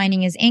I'm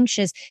defining as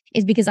anxious,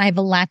 is because I have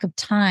a lack of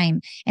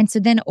time. And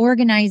so then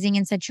organizing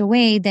in such a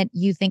way that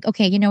you think,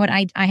 okay, you know what,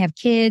 I have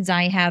kids,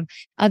 I have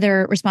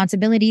other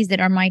responsibilities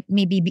that are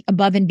maybe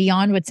above and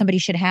beyond what somebody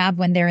should have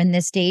when they're in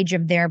this stage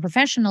of their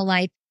professional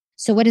life.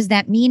 So what does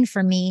that mean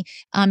for me?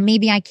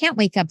 Maybe I can't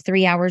wake up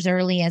 3 hours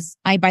early, as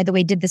I, by the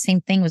way, did the same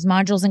thing with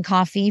modules and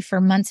coffee for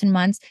months and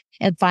months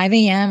at 5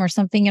 a.m. or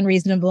something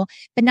unreasonable.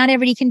 But not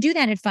everybody can do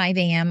that at 5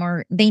 a.m.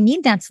 or they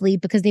need that sleep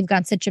because they've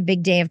got such a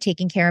big day of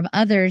taking care of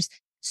others.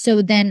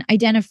 So then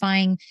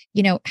identifying,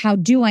 how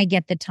do I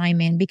get the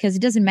time in? Because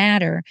it doesn't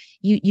matter.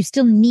 You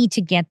still need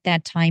to get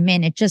that time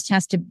in. It just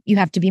you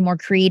have to be more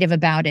creative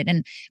about it.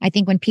 And I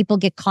think when people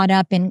get caught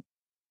up in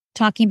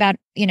talking about,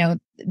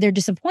 their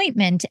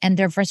disappointment and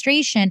their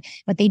frustration,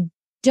 what they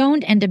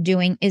don't end up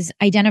doing is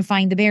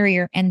identifying the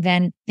barrier and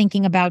then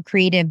thinking about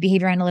creative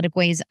behavior analytic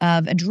ways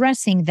of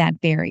addressing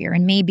that barrier.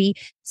 And maybe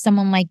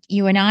someone like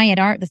you and I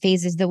at the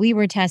phases that we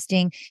were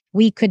testing,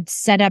 we could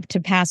set up to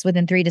pass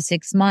within 3 to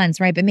 6 months,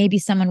 right? But maybe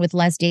someone with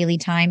less daily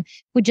time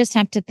would just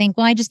have to think,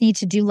 well, I just need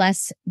to do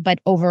less, but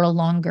over a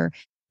longer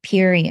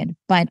period.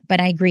 But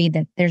I agree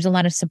that there's a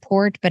lot of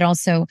support, but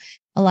also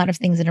a lot of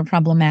things that are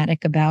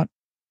problematic about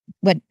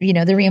what,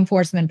 the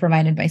reinforcement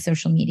provided by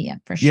social media,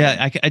 for sure.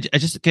 Yeah, I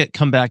just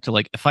come back to,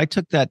 like, if I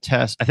took that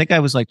test, I think I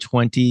was like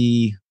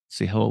 20,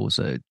 how old was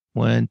I?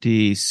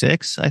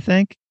 26, I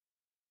think.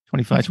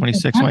 25,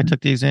 26 when I took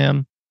the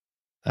exam.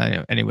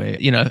 Anyway,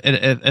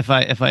 if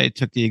I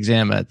took the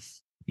exam at,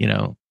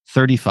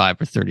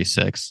 35 or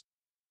 36,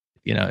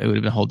 it would have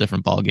been a whole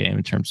different ballgame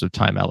in terms of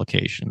time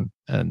allocation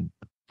and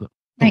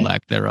the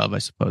lack thereof, I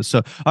suppose. So,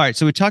 all right.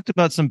 So we talked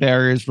about some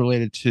barriers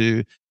related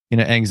to,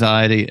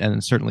 anxiety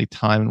and certainly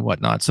time and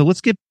whatnot. So let's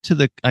get to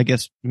the, I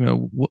guess,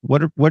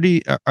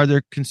 are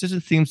there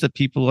consistent themes that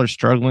people are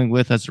struggling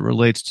with as it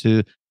relates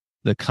to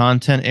the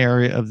content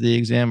area of the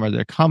exam? Are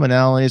there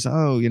commonalities?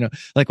 Oh,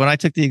 like when I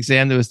took the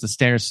exam, there was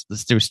there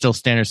was still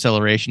standard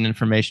acceleration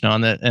information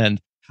on it.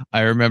 And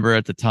I remember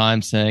at the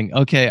time saying,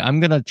 okay, I'm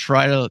going to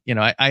try to,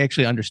 I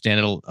actually understand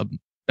it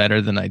better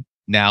than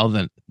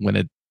than when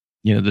it,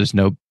 there's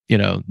no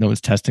one's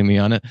testing me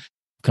on it.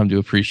 Come to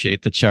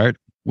appreciate the chart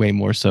way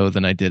more so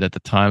than I did at the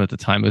time. At the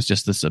time, it was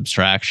just this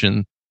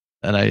abstraction,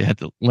 and I had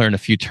to learn a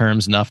few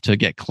terms enough to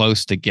get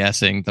close to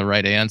guessing the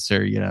right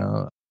answer.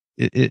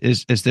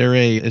 Is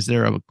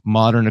there a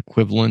modern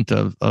equivalent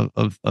of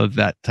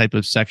that type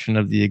of section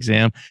of the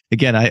exam?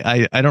 Again,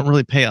 I don't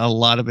really pay a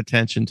lot of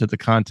attention to the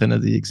content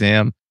of the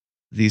exam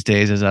these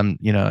days, as I'm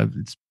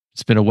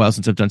it's been a while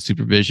since I've done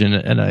supervision,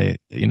 and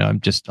I'm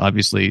just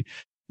obviously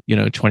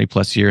 20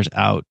 plus years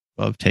out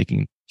of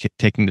taking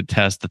the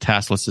test. The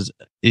task list has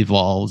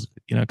evolved,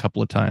 a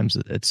couple of times,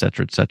 et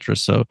cetera, et cetera.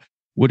 So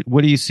what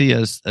do you see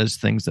as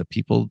things that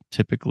people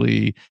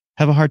typically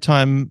have a hard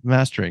time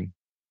mastering?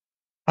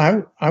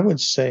 I would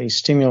say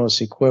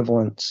stimulus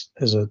equivalence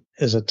is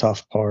a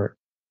tough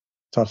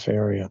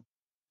area.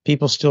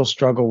 People still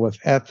struggle with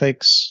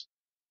ethics,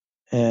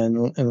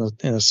 and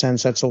in a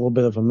sense, that's a little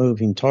bit of a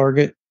moving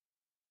target.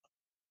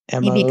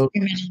 Maybe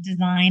experimental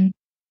design.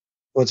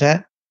 What's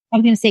that? I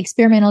was going to say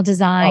experimental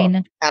design.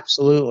 Oh,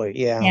 absolutely.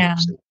 Yeah. Yeah.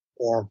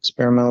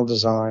 Experimental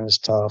design is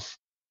tough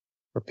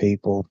for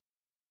people.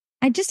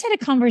 I just had a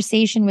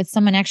conversation with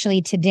someone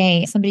actually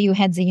today, somebody who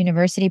heads a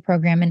university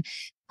program. And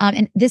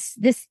this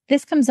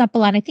comes up a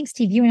lot. I think,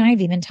 Steve, you and I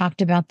have even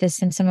talked about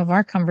this in some of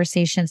our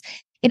conversations.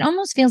 It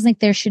almost feels like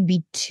there should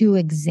be 2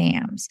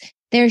 exams.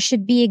 There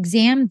should be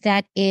exam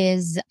that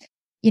is,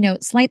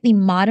 slightly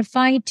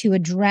modified to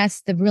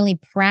address the really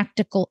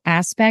practical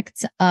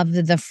aspects of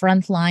the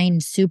frontline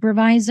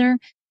supervisor,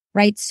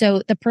 right?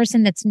 So the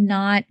person that's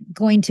not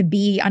going to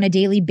be on a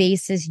daily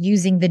basis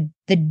using the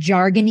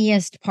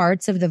jargoniest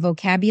parts of the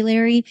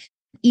vocabulary,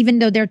 even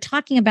though they're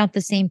talking about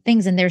the same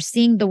things and they're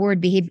seeing the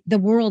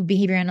world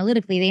behavior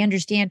analytically, they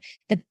understand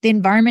that the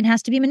environment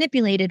has to be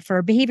manipulated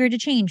for behavior to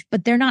change,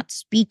 but they're not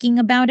speaking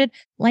about it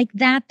like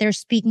that. They're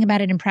speaking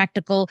about it in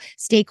practical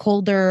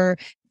stakeholder,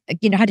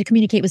 how to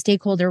communicate with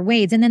stakeholder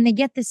ways. And then they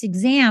get this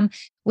exam,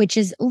 which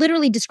is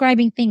literally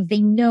describing things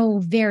they know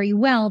very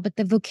well, but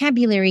the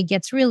vocabulary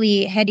gets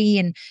really heady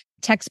and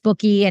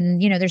textbooky.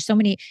 And, there's so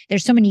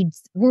many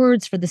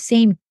words for the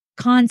same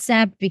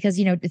concept because,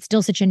 it's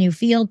still such a new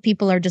field.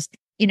 People are just,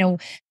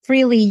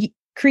 freely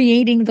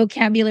creating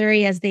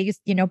vocabulary as they,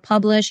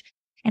 publish.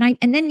 And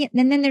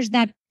then there's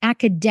that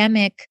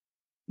academic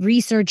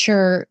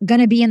researcher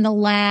going to be in the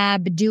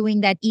lab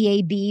doing that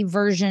EAB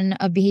version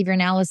of behavior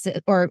analysis,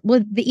 or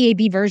the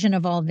EAB version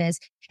of all this.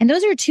 And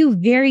those are 2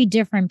 very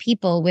different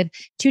people with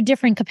 2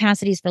 different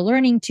capacities for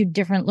learning, 2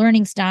 different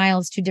learning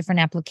styles, 2 different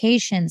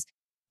applications.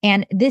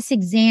 And this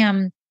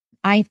exam,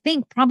 I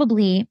think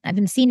probably, I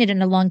haven't seen it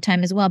in a long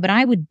time as well, but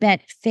I would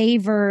bet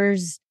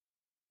favors,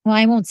 well,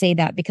 I won't say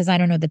that because I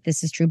don't know that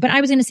this is true, but I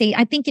was going to say,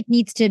 I think it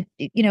needs to,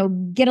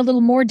 get a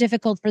little more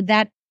difficult for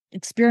that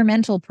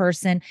experimental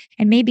person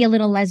and maybe a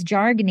little less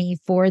jargony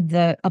for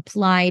the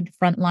applied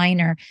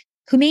frontliner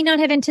who may not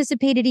have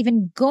anticipated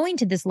even going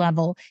to this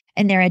level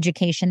in their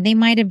education. They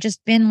might have just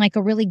been like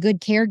a really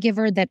good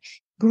caregiver that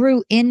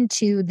grew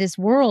into this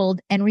world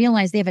and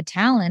realized they have a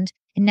talent.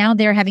 And now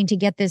they're having to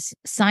get this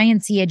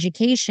sciencey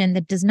education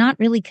that does not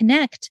really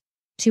connect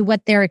to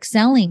what they're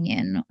excelling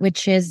in,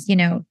 which is,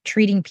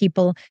 treating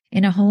people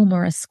in a home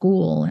or a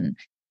school. And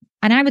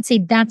I would say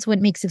that's what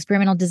makes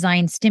experimental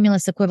design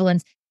stimulus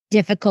equivalence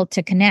difficult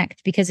to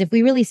connect, because if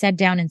we really sat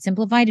down and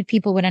simplified it,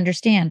 people would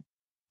understand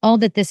all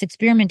that this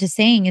experiment is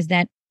saying is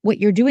that what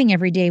you're doing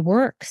every day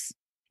works.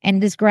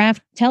 And this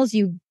graph tells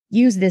you,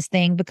 use this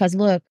thing because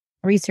look,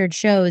 research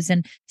shows.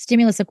 And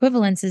stimulus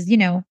equivalence is,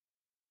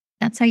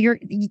 That's how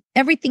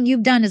everything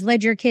you've done has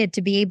led your kid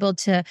to be able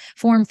to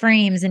form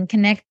frames and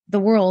connect the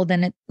world.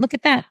 And look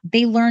at that.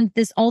 They learned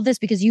all this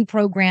because you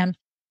programmed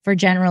for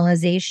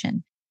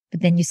generalization.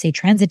 But then you say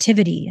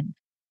transitivity and,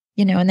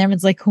 and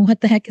everyone's like,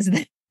 what the heck is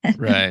that?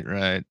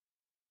 Right.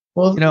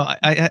 Well,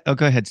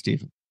 go ahead,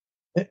 Steve.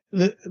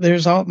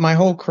 There's my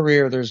whole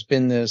career, there's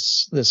been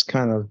this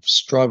kind of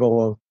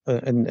struggle of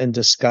and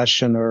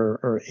discussion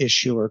or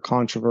issue or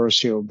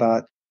controversy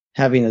about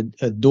having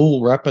a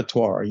dual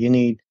repertoire. You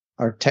need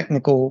our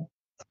technical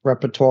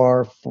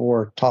repertoire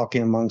for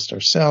talking amongst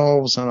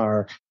ourselves and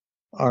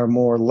our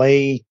more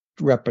lay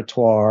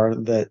repertoire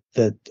that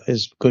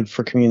is good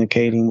for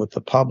communicating with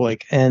the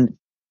public. And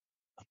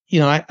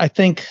I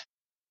think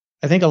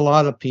a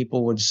lot of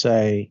people would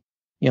say,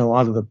 a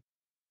lot of the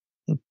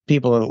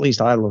people that at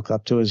least I look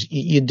up to is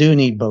you do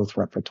need both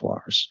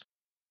repertoires.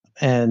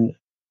 And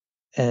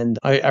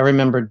I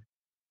remember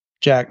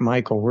Jack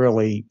Michael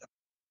really,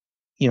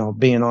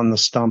 being on the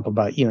stump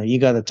about, you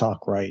got to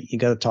talk right. You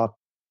got to talk.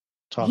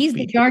 He's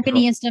the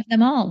jargoniest of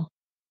them all.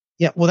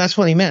 Yeah. Well, that's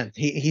what he meant.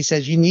 He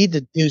says you need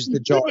to use the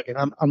jargon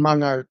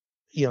among our,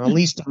 at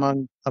least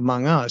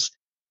among us.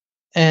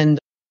 And,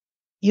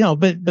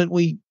 but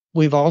we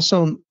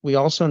also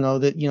know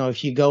that,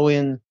 if you go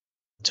in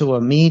to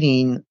a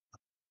meeting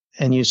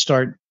and you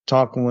start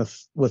talking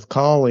with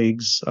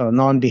colleagues,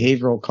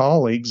 non-behavioral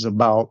colleagues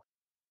about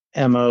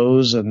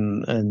MOs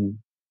and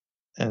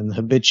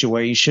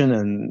habituation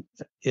and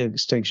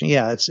extinction.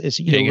 Yeah, it's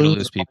you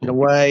lose people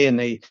away, and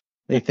they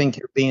think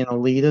you're being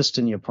elitist,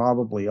 and you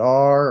probably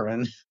are.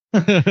 And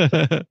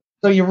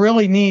so you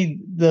really need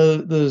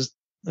those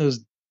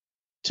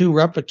two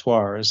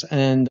repertoires.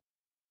 And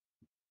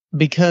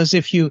because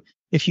if you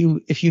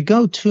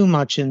go too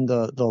much in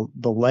the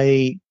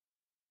lay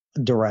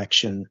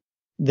direction,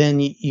 then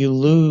you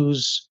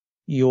lose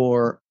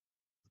your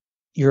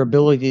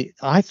ability,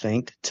 I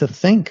think, to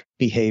think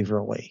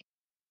behaviorally.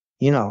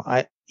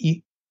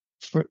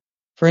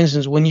 For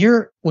instance, when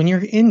you're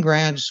in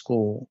grad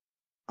school,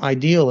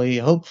 ideally,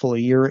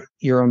 hopefully, you're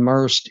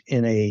immersed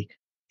in a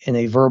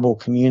verbal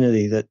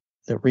community that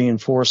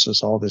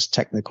reinforces all this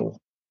technical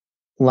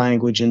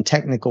language and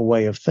technical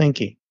way of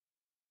thinking.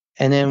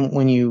 And then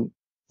when you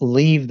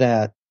leave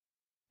that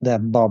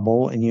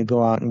bubble and you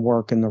go out and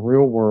work in the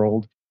real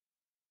world,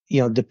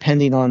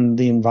 depending on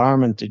the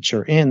environment that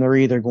you're in, they're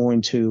either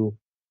going to,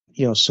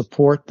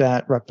 support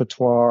that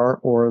repertoire,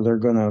 or they're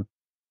going to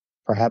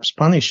perhaps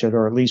punish it,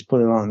 or at least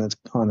put it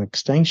on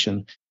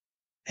extinction.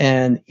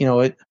 And,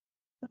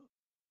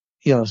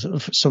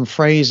 some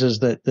phrases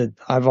that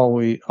I've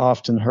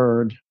often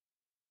heard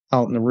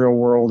out in the real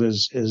world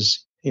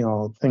is,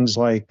 things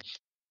like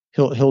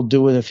he'll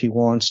do it if he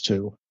wants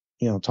to,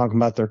 talking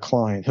about their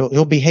client.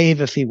 He'll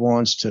behave if he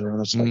wants to. And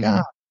it's like,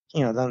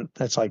 then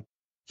that's like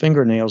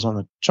fingernails on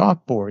a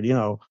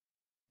chalkboard,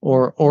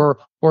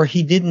 or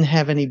he didn't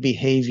have any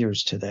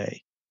behaviors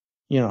today,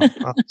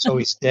 so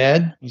he's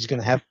dead. He's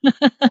going to have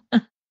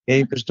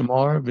behaviors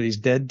tomorrow, but he's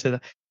dead today.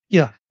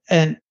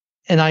 And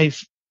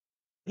I've,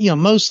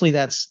 mostly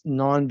that's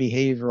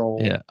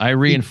non-behavioral. Yeah. I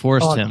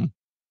reinforced him.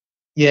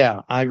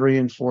 Yeah. I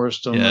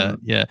reinforced him.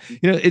 Yeah.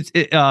 It's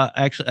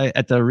actually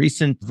at the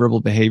recent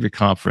verbal behavior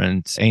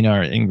conference,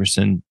 Einar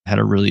Ingvarsson had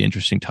a really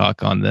interesting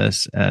talk on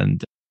this.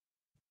 And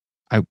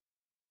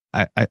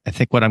I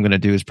think what I'm going to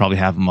do is probably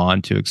have him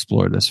on to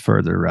explore this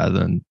further rather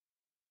than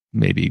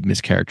maybe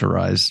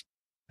mischaracterize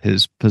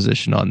his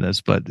position on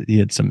this. But he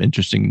had some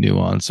interesting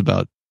nuance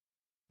about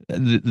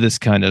this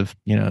kind of,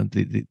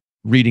 the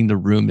reading the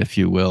room, if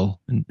you will,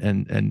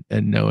 and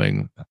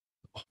knowing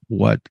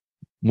what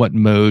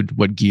mode,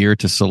 what gear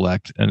to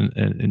select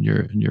in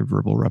your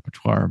verbal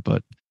repertoire.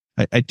 But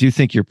I do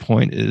think your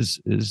point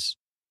is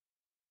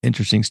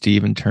interesting,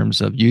 Steve, in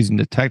terms of using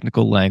the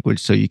technical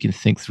language so you can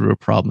think through a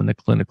problem in a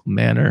clinical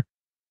manner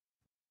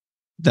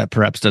that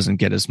perhaps doesn't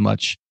get as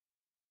much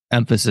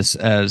emphasis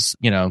as,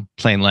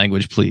 plain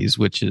language, please,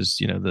 which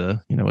is,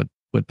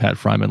 what Pat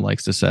Fryman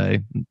likes to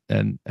say.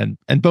 And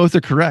both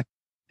are correct.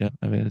 Yeah.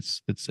 I mean,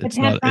 it's Pat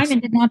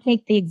Fryman did not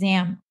take the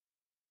exam.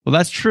 Well,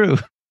 that's true.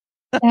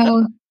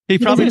 So he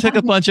probably took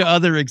a bunch of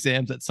other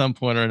exams at some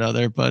point or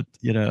another, but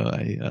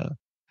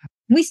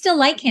we still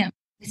like him.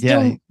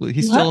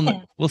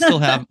 We'll still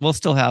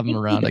have him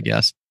around, I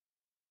guess.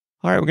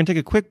 All right, we're going to take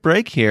a quick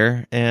break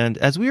here. And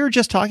as we were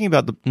just talking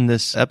about in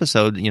this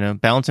episode,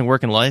 balancing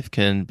work and life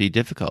can be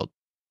difficult.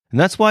 And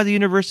that's why the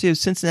University of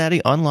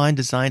Cincinnati Online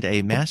designed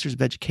a Master's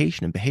of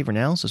Education in Behavior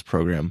Analysis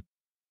program.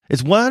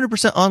 It's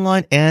 100%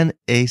 online and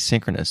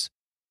asynchronous.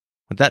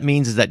 What that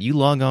means is that you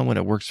log on when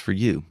it works for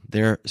you.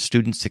 Their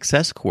student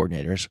success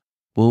coordinators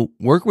will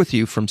work with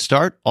you from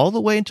start all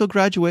the way until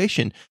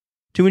graduation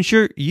to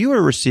ensure you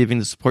are receiving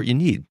the support you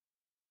need.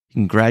 You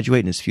can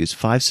graduate in as few as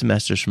 5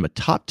 semesters from a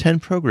top 10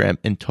 program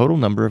in total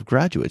number of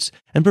graduates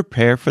and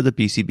prepare for the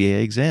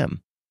BCBA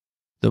exam.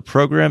 The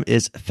program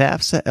is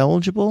FAFSA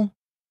eligible,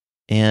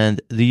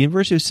 and the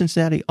University of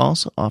Cincinnati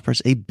also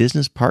offers a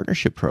business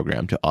partnership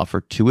program to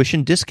offer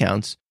tuition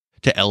discounts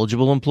to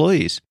eligible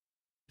employees.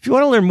 If you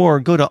want to learn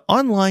more, go to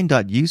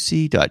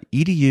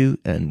online.uc.edu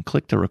and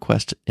click the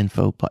request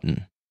info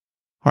button.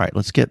 All right,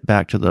 let's get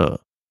back to the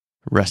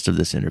rest of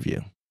this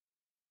interview.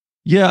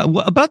 Yeah,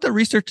 about the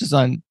research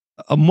design,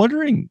 I'm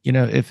wondering,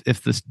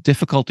 if this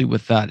difficulty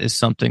with that is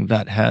something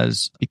that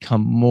has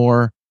become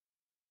more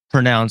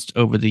pronounced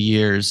over the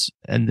years,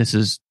 and this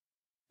is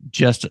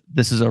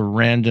a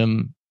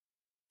random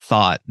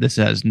thought. This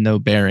has no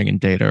bearing in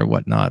data or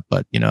whatnot,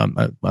 but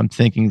I'm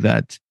thinking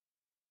that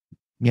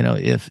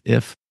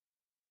if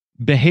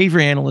behavior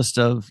analysts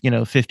of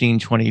 15,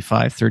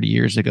 25, 30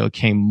 years ago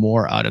came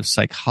more out of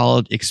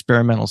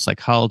experimental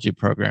psychology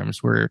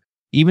programs, where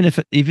even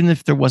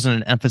if there wasn't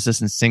an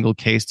emphasis in single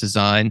case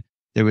design,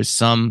 there was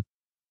some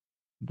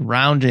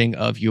grounding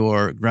of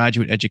your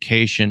graduate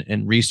education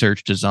in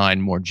research design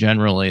more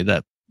generally,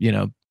 that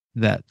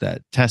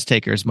that test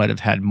takers might have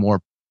had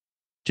more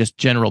just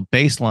general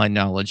baseline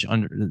knowledge,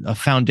 under a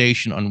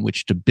foundation on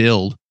which to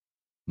build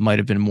might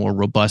have been more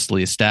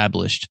robustly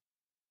established.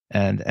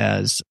 And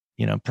as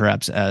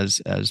perhaps as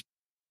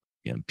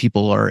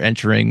people are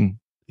entering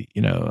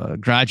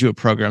graduate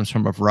programs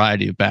from a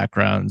variety of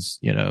backgrounds,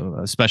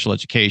 special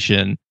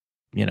education,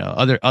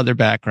 other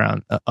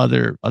background,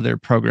 other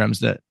programs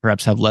that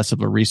perhaps have less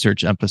of a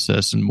research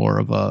emphasis and more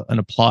of an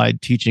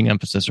applied teaching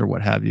emphasis or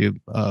what have you.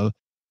 I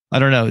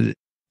don't know.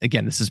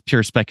 Again, this is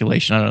pure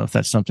speculation. I don't know if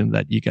that's something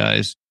that you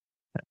guys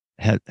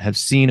have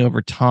seen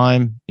over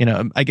time.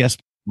 I guess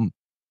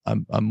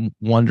I'm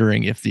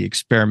wondering if the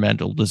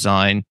experimental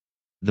design,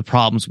 the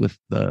problems with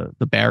the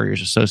barriers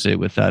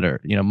associated with that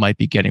might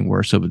be getting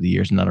worse over the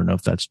years. And I don't know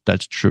if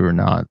that's true or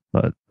not,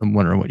 but I'm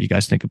wondering what you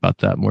guys think about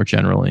that more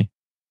generally.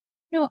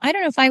 No, I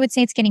don't know if I would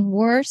say it's getting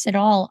worse at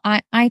all.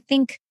 I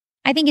think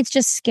it's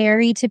just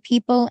scary to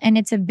people, and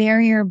it's a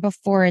barrier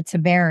before it's a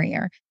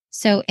barrier.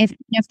 So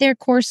if their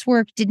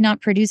coursework did not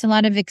produce a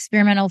lot of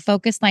experimental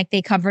focus, like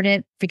they covered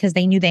it because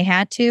they knew they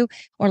had to,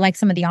 or like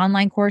some of the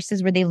online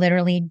courses where they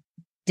literally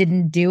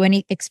didn't do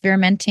any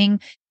experimenting,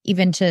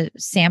 even to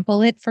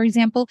sample it, for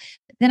example,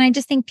 then I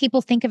just think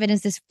people think of it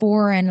as this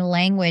foreign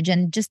language.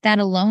 And just that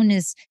alone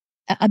is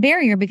a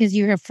barrier because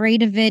you're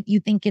afraid of it. You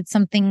think it's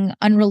something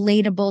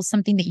unrelatable,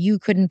 something that you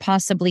couldn't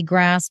possibly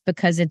grasp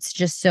because it's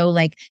just so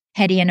like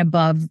heady and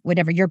above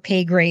whatever your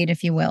pay grade,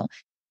 if you will.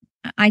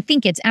 I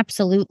think it's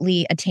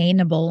absolutely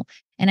attainable.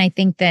 And I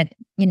think that,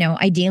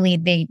 ideally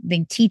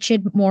they teach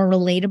it more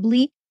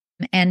relatably.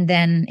 And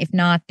then if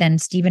not, then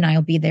Steve and I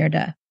will be there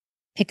to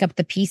pick up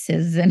the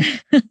pieces and,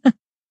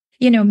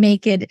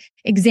 make it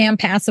exam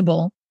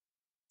passable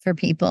for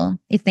people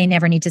if they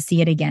never need to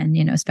see it again,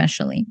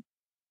 especially.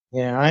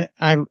 Yeah,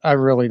 I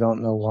really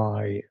don't know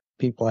why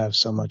people have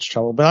so much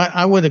trouble, but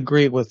I would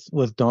agree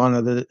with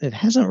Donna that it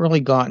hasn't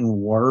really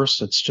gotten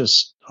worse. It's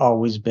just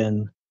always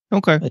been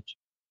okay.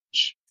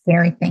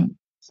 Scary thing.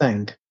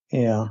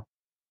 Yeah.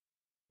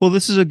 Well,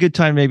 this is a good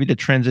time maybe to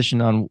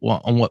transition on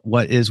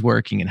what is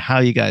working and how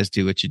you guys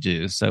do what you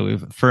do. So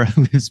we've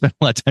spent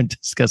a lot of time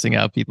discussing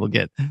how people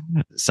get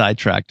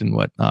sidetracked and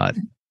whatnot.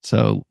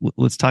 So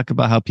let's talk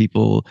about how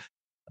people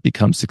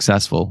become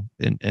successful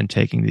in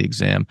taking the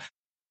exam.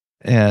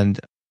 And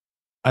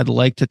I'd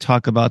like to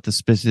talk about the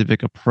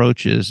specific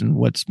approaches and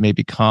what's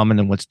maybe common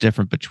and what's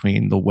different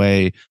between the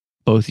way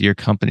both of your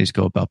companies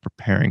go about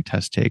preparing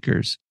test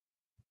takers.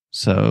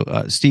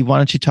 So, Steve, why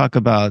don't you talk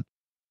about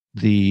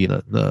the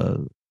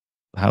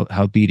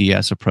how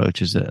BDS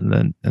approaches it,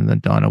 and then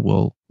Donna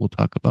will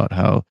talk about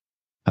how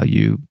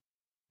you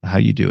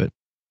do it.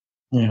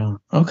 Yeah.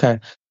 Okay.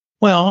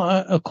 Well,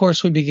 of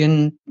course, we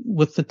begin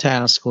with the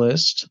task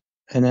list,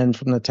 and then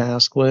from the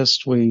task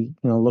list, we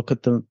look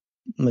at the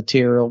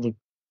material, the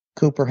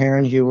Cooper,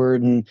 Heron,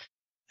 Heward, and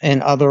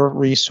other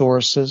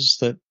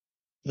resources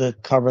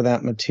that cover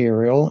that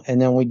material, and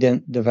then we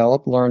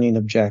develop learning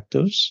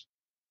objectives.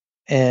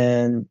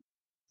 And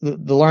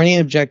the learning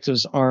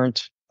objectives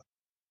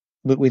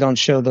we don't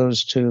show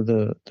those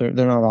they're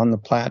not on the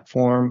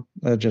platform,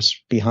 they're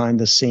just behind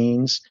the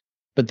scenes,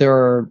 but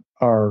there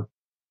are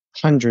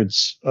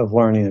hundreds of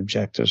learning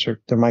objectives,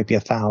 or there might be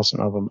 1,000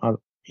 of them, a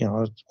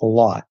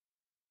lot.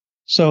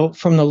 So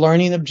from the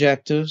learning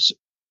objectives,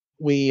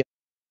 we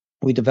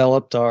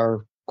developed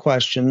our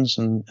questions,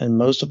 and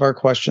most of our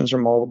questions are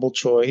multiple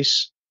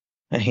choice.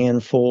 A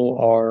handful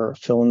are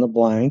fill in the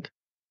blank.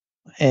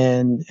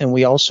 And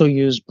we also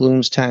use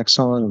Bloom's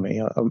taxonomy,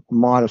 a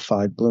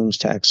modified Bloom's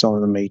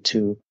taxonomy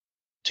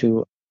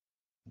to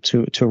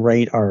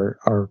rate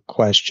our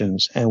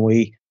questions. And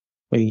we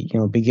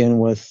begin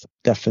with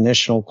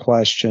definitional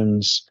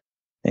questions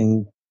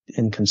and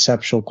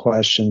conceptual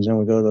questions, and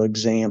we go to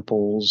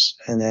examples,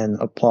 and then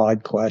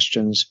applied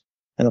questions.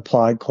 And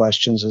applied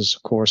questions is,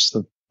 of course,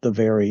 the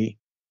very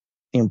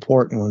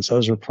important ones.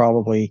 Those are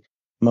probably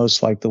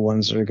most like the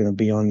ones that are going to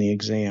be on the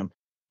exam.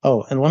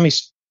 Oh, and let me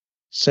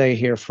say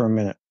here for a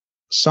minute.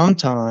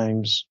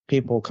 Sometimes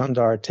people come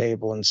to our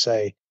table and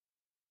say,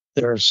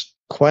 there's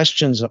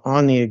questions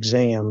on the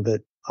exam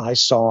that I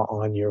saw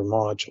on your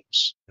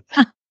modules.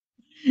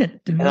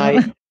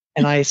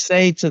 and I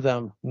say to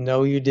them,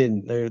 no, you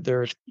didn't.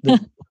 They're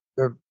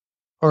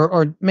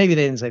or maybe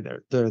they didn't say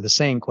they're the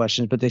same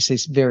questions, but they say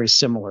very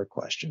similar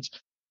questions.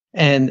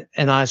 And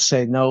I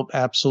say, nope,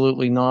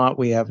 absolutely not.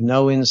 We have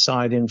no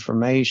inside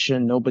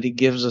information. Nobody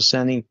gives us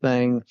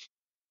anything.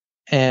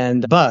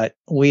 But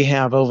we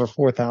have over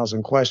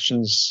 4,000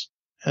 questions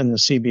in the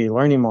CBA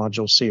learning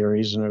module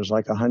series, and there's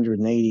like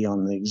 180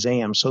 on the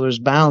exam. So there's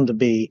bound to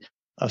be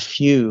a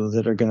few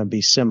that are going to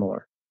be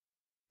similar.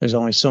 There's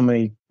only so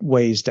many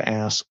ways to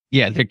ask.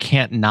 Yeah, there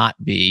can't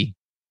not be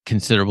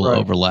considerable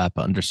overlap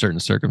under certain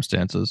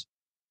circumstances.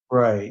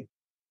 Right.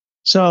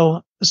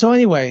 So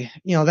anyway,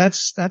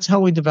 that's how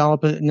we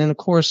develop it. And then of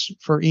course,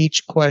 for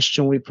each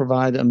question, we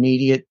provide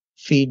immediate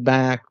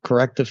feedback,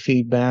 corrective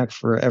feedback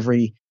for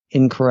every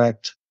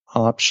incorrect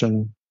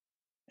option.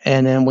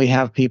 And then we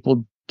have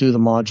people do the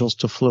modules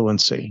to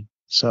fluency.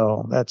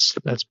 So that's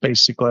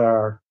basically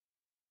our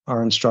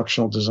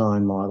instructional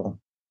design model.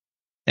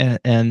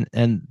 And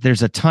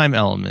there's a time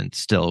element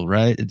still,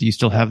 right? Do you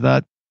still have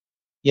that?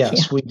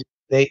 Yes, we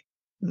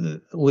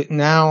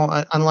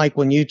now, unlike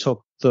when you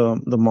took the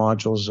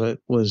modules, it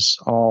was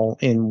all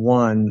in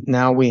one.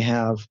 Now we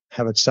have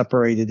it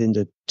separated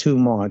into two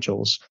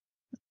modules,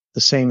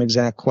 the same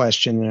exact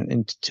question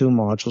into two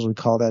modules. We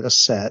call that a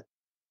set.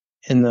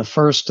 And the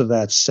first of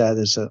that set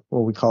is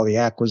what we call the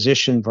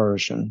acquisition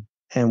version.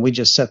 And we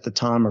just set the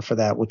timer for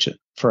that, which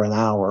for an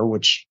hour,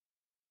 which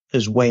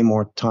is way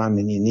more time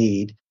than you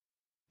need.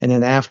 And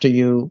then after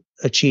you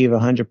achieve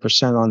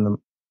 100% on the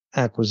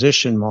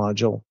acquisition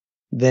module,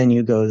 then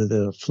you go to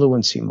the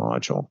fluency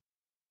module,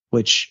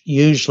 which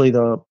usually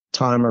the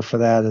timer for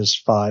that is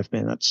 5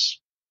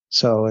 minutes.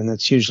 So, and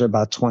it's usually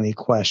about 20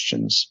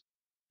 questions.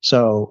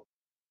 So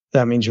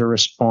that means you're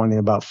responding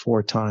about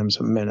 4 times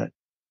a minute.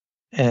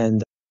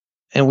 And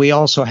we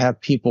also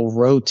have people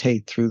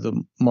rotate through the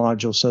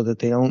module so that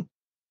they don't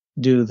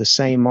do the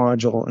same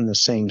module in the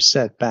same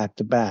set back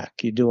to back.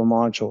 You do a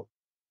module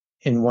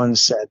in one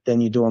set, then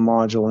you do a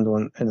module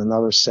in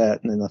another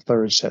set, and then a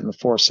third set and the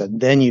fourth set.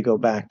 Then you go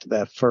back to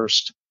that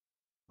first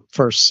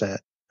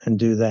set and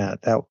do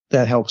that.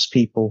 That helps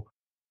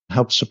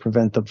to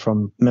prevent them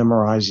from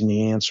memorizing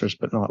the answers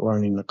but not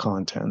learning the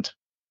content.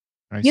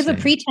 You have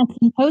a pre-test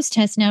and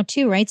post-test now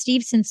too, right,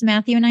 Steve, since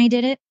Matthew and I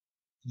did it?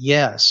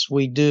 Yes,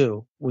 we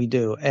do.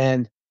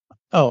 And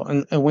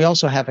we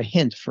also have a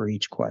hint for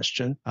each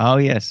question. Oh,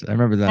 yes. I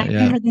remember that. I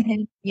remember the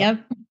hint.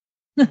 Yep.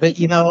 But,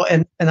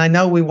 and I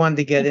know we wanted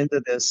to get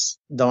into this,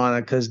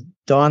 Donna, because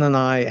Dawn and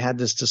I had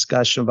this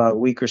discussion about a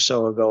week or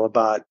so ago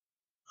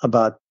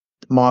about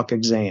mock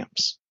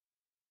exams.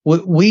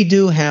 We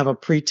do have a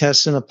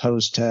pre-test and a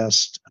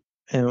post-test,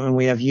 and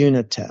we have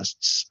unit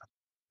tests,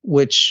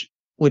 which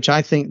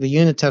I think the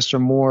unit tests are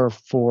more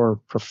for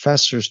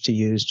professors to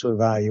use to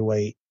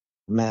evaluate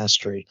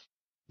mastery.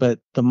 But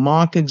the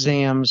mock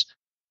exams,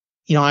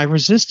 I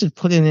resisted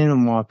putting in a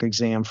mock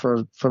exam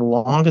for the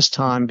longest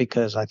time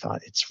because I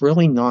thought it's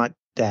really not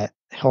that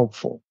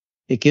helpful.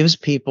 It gives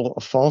people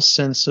a false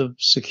sense of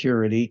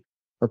security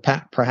or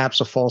perhaps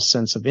a false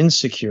sense of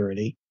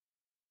insecurity.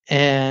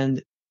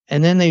 And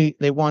then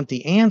they want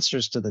the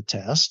answers to the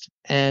test,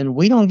 and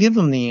we don't give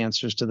them the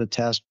answers to the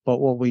test. But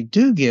what we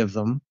do give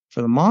them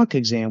for the mock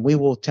exam, we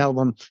will tell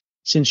them,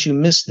 since you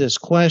missed this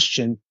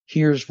question,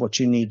 here's what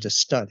you need to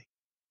study.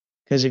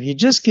 Because if you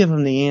just give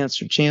them the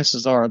answer,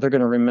 chances are they're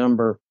going to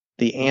remember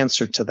the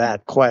answer to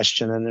that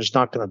question, and there's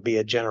not going to be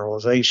a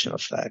generalization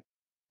effect.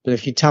 But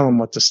if you tell them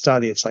what to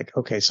study, it's like,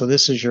 okay, so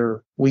this is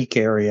your weak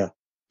area.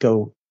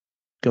 Go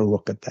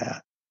look at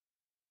that.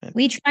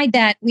 We tried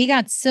that. We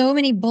got so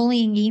many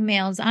bullying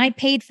emails. I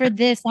paid for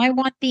this. I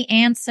want the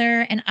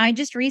answer. And I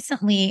just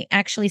recently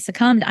actually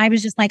succumbed. I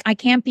was just like, I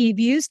can't be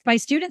abused by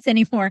students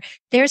anymore.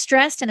 They're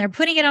stressed and they're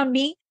putting it on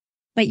me.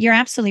 But you're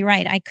absolutely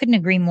right. I couldn't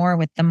agree more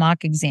with the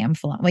mock exam.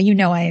 Well,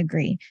 I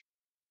agree.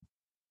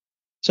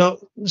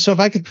 So if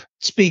I could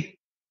speak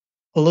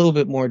a little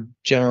bit more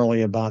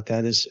generally about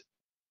that, is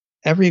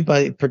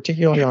everybody,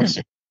 particularly on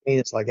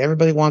it's like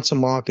everybody wants a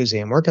mock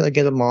exam. Where can I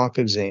get a mock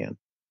exam?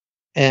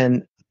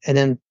 And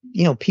then,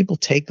 people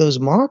take those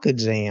mock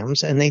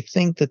exams and they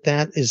think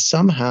that is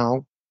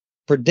somehow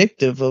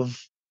predictive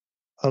of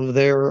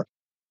their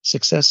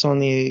success on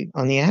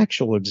the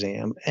actual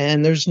exam.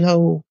 And there's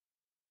no,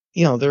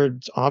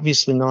 there's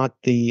obviously not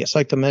the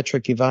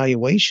psychometric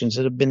evaluations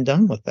that have been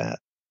done with that.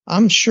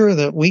 I'm sure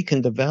that we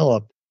can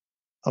develop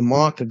a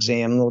mock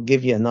exam and they'll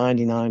give you a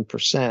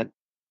 99%,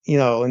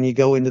 and you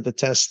go into the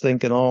test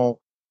thinking,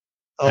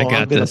 I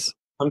got this.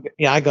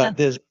 I got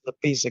this, a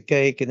piece of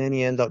cake, and then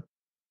you end up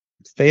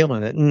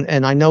failing it.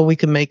 And I know we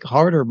can make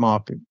harder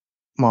mock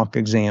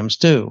exams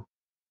too.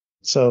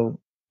 So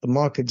the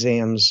mock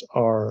exams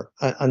are,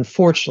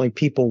 unfortunately,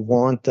 people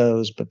want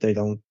those, but they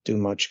don't do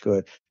much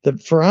good.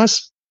 For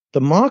us, the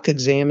mock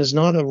exam is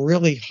not a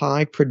really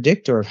high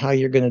predictor of how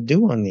you're going to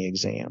do on the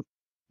exam.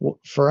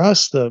 For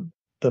us, the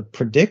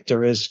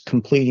predictor is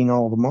completing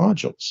all the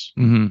modules.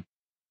 Mm-hmm.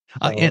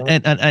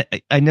 And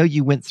I know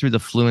you went through the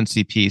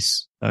fluency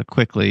piece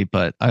quickly,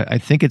 but I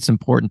think it's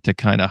important to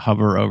kind of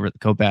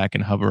go back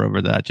and hover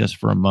over that just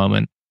for a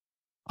moment.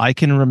 I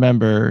can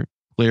remember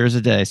clear as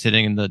a day,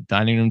 sitting in the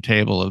dining room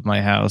table of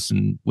my house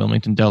in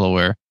Wilmington,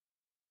 Delaware,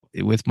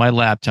 with my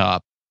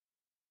laptop,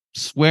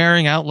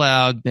 swearing out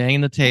loud,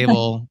 banging the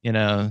table,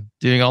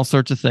 doing all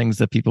sorts of things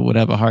that people would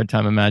have a hard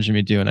time imagining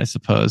me doing, I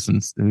suppose,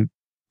 and who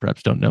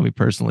perhaps don't know me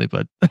personally.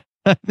 But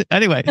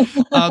anyway,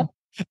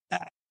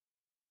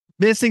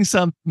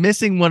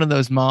 missing one of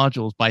those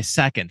modules by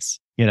seconds,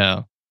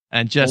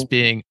 and just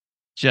being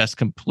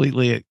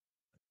completely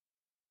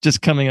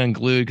coming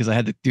unglued because I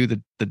had to do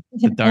the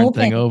darn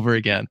thing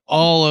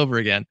all over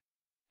again.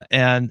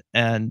 And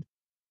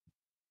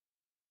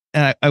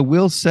I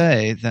will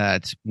say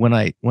that when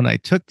I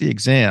took the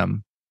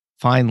exam,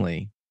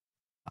 finally,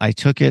 I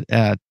took it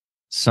at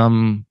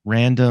some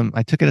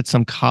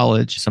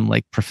college, some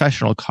like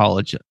professional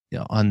college,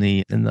 in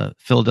the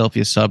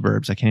Philadelphia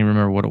suburbs. I can't even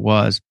remember what it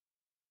was.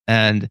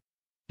 And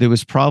there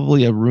was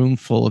probably a room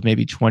full of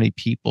maybe 20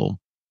 people.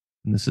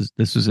 And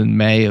this was in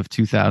May of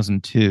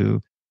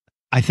 2002.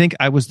 I think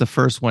I was the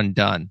first one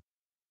done.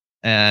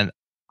 And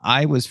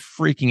I was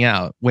freaking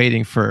out,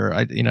 waiting for,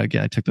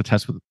 again, I took the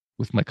test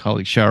with my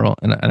colleague Cheryl,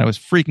 and I was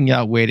freaking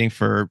out, waiting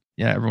for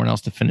everyone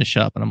else to finish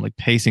up. And I'm like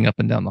pacing up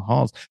and down the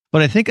halls.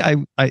 But I think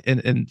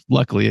and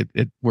luckily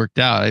it worked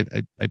out.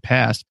 I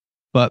passed.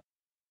 But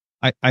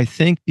I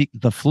think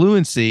the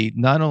fluency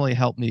not only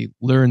helped me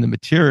learn the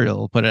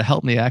material, but it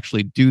helped me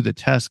actually do the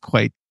test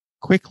quite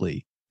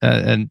quickly.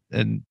 And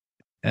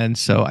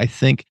so I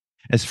think,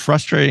 as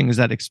frustrating as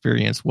that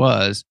experience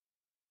was,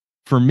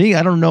 for me,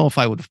 I don't know if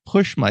I would have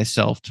pushed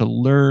myself to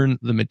learn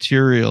the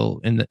material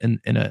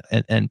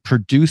and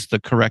produce the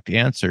correct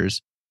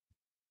answers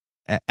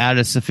at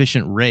a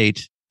sufficient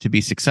rate to be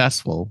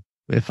successful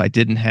if I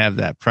didn't have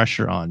that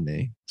pressure on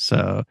me.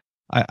 So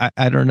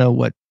I don't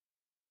know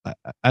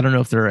I don't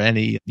know if there are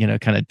any,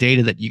 kind of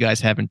data that you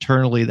guys have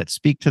internally that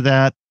speak to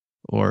that,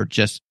 or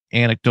just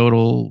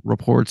anecdotal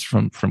reports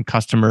from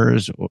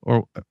customers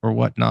or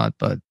whatnot.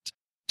 But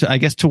I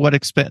guess to what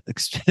extent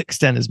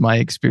is my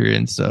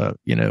experience,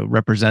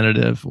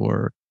 representative?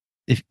 Or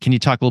can you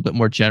talk a little bit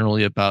more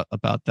generally about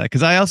that?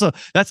 Because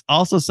that's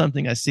also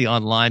something I see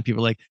online.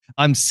 People are like,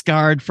 I'm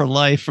scarred for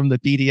life from the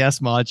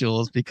BDS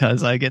modules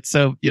because I get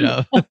so,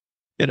 So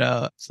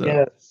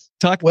Yes.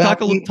 talk a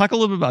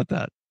little bit about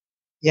that.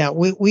 Yeah,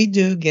 we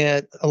do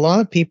get a lot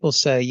of people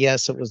say,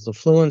 yes, it was the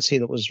fluency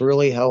that was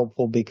really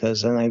helpful,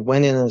 because then I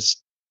went in and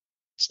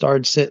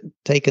started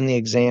taking the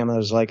exam, and I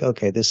was like,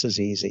 okay, this is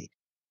easy.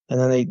 And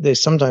then they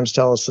sometimes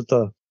tell us that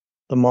the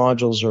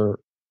modules are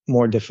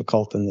more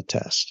difficult than the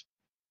test.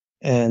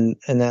 And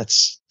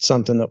that's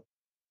something that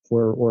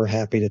we're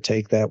happy to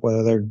take that,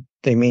 whether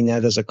they mean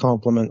that as a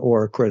compliment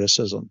or a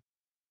criticism.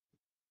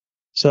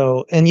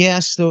 So, and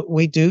yes,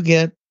 we do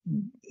get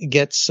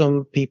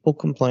some people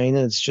complain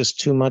that it's just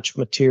too much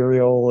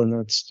material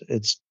and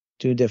it's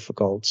too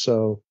difficult.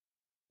 So,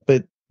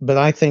 but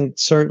I think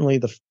certainly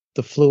the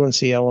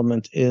fluency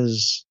element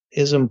is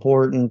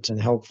important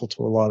and helpful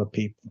to a lot of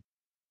people.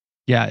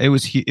 Yeah, it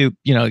was,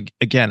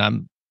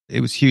 again, it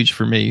was huge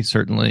for me,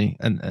 certainly.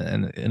 And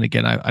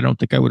again, I don't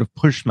think I would have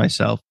pushed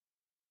myself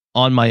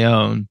on my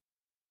own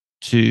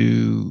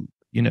to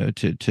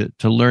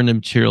learn the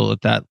material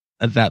at that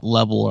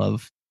level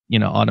of,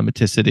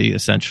 automaticity,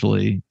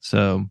 essentially.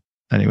 So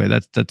anyway,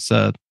 that's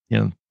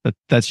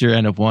your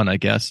N of one, I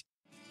guess.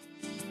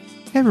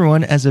 Hey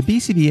everyone, as a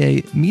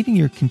BCBA, meeting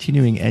your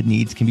continuing ed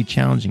needs can be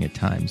challenging at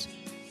times.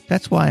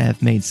 That's why I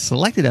have made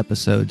selected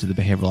episodes of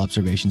the Behavioral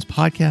Observations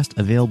podcast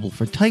available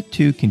for Type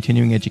 2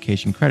 continuing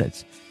education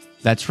credits.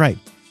 That's right.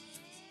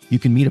 You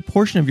can meet a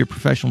portion of your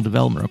professional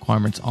development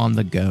requirements on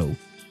the go.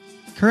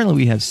 Currently,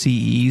 we have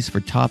CEUs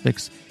for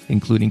topics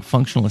including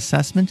functional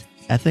assessment,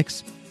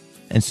 ethics,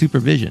 and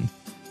supervision.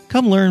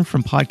 Come learn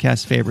from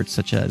podcast favorites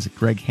such as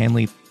Greg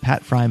Hanley,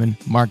 Pat Fryman,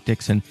 Mark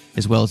Dixon,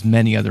 as well as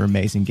many other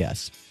amazing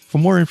guests. For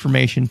more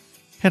information,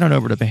 head on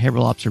over to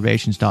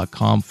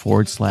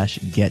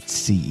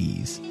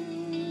behavioralobservations.com/getCEs.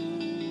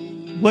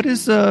 What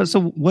is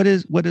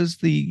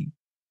the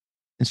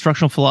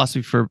instructional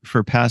philosophy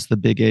for pass the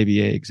big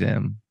ABA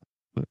exam?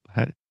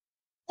 I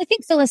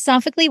think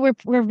philosophically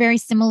we're very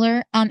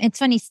similar. It's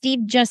funny,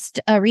 Steve just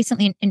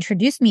recently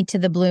introduced me to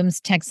the Bloom's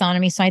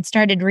taxonomy, so I'd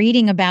started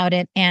reading about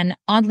it, and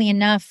oddly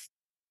enough,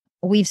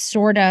 we've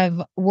sort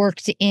of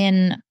worked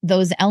in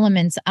those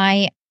elements.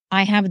 I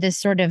have this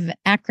sort of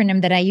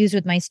acronym that I use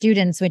with my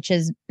students, which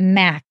is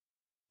MAC.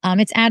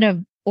 It's out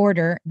of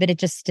order, but it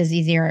just is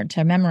easier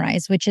to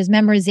memorize, which is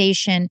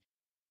memorization,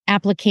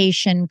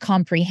 application,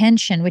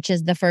 comprehension, which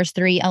is the first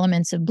three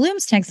elements of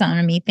Bloom's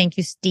taxonomy. Thank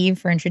you, Steve,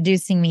 for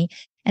introducing me.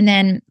 And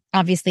then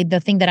obviously the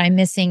thing that I'm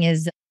missing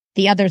is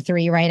the other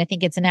three, right? I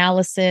think it's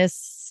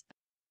analysis,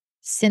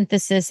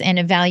 synthesis, and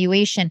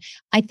evaluation.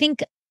 I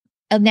think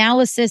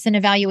analysis and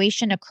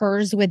evaluation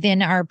occurs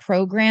within our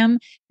program.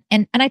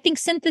 And I think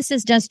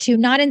synthesis does too,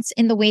 not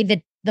in the way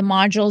that the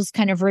modules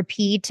kind of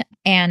repeat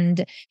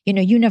and,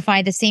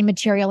 unify the same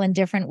material in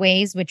different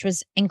ways, which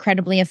was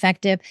incredibly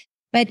effective.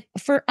 But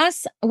for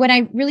us, what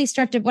I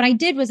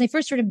did was I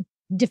first sort of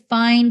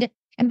defined,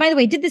 and by the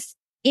way, did this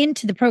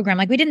into the program.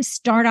 Like we didn't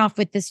start off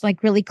with this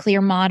like really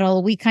clear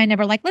model. We kind of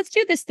were like, let's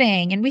do this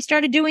thing. And we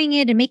started doing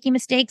it and making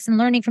mistakes and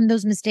learning from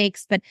those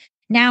mistakes. But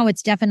now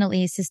it's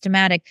definitely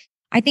systematic.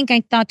 I think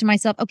I thought to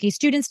myself, okay,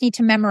 students need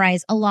to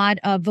memorize a lot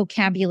of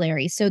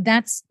vocabulary. So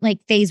that's like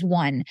phase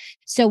one.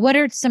 So what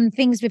are some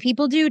things that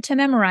people do to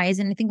memorize?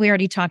 And I think we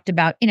already talked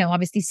about,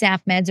 obviously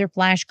SAF meds or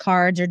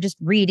flashcards or just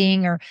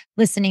reading or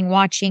listening,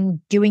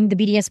 watching, doing the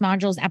BDS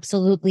modules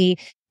absolutely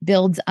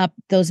builds up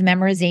those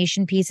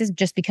memorization pieces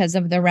just because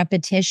of the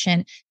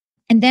repetition.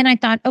 And then I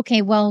thought,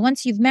 okay, well,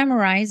 once you've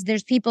memorized,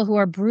 there's people who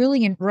are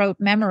brilliant rote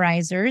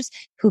memorizers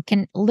who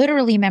can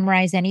literally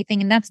memorize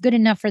anything. And that's good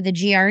enough for the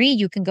GRE.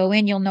 You can go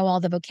in, you'll know all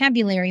the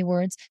vocabulary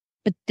words,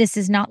 but this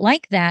is not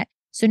like that.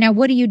 So now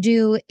what do you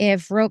do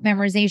if rote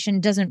memorization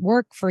doesn't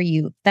work for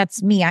you?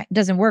 That's me. It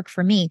doesn't work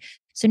for me.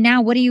 So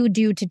now what do you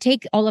do to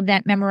take all of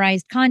that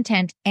memorized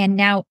content and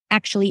now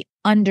actually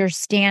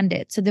understand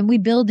it? So then we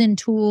build in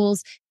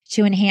tools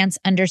to enhance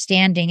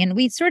understanding. And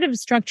we sort of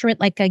structure it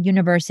like a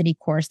university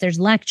course. There's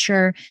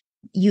lecture,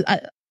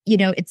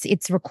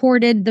 it's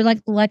recorded, they're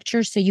like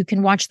lectures, so you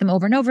can watch them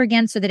over and over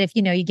again so that if,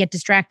 you get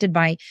distracted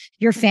by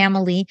your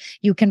family,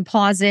 you can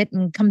pause it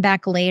and come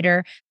back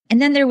later.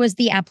 And then there was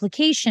the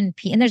application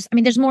piece.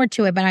 And there's more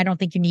to it, but I don't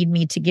think you need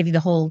me to give you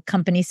the whole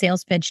company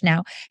sales pitch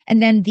now.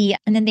 And then the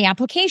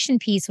application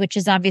piece, which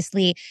is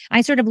obviously, I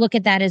sort of look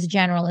at that as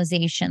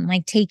generalization,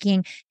 like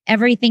taking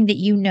everything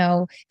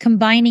that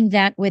combining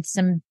that with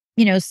some,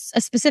 a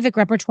specific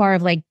repertoire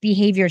of like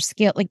behavior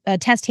skill, like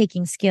test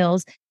taking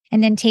skills,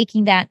 and then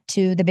taking that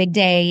to the big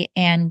day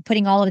and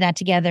putting all of that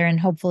together. And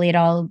hopefully it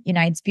all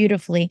unites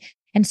beautifully.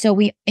 And so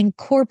we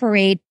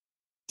incorporate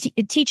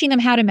teaching them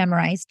how to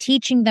memorize,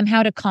 teaching them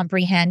how to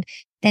comprehend,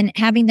 then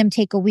having them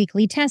take a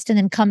weekly test and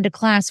then come to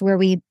class where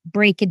we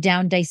break it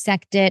down,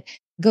 dissect it,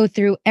 go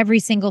through every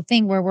single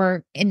thing where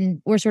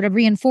we're sort of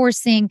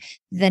reinforcing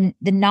the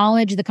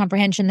knowledge, the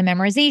comprehension, the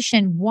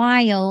memorization,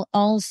 while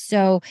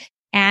also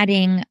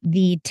adding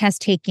the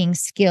test taking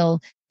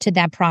skill to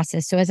that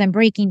process. So as I'm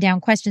breaking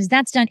down questions,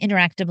 that's done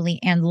interactively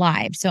and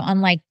live. So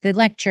unlike the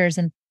lectures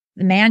and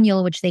the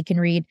manual, which they can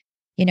read,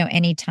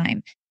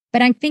 anytime.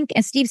 But I think,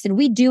 as Steve said,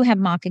 we do have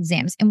mock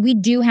exams and we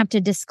do have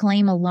to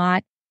disclaim a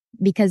lot,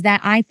 because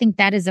I think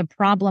that is a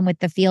problem with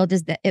the field,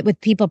 is that with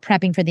people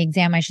prepping for the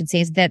exam, I should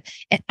say, is that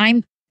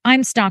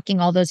I'm stalking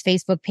all those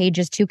Facebook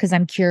pages too, because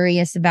I'm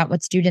curious about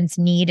what students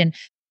need.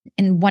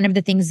 And one of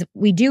the things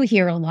we do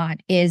hear a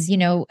lot is,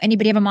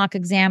 anybody have a mock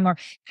exam, or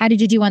how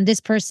did you do on this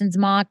person's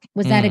mock?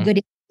 Was that a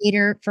good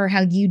indicator for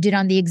how you did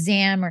on the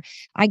exam? Or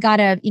I got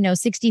a,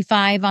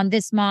 65 on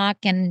this mock,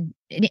 and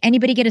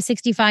anybody get a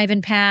 65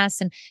 and pass,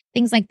 and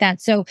things like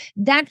that. So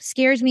that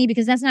scares me,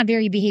 because that's not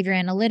very behavior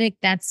analytic.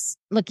 That's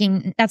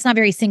not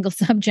very single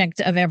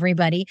subject of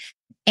everybody.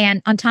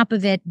 And on top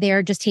of it,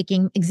 they're just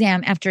taking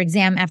exam after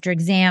exam after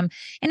exam.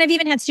 And I've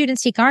even had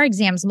students take our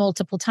exams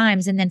multiple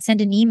times and then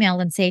send an email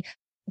and say,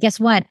 guess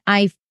what?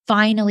 I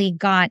finally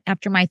got,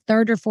 after my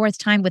third or fourth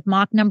time with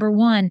mock number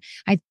 1,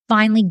 I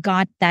finally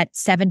got that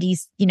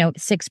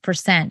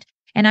 6%.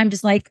 And I'm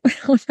just like,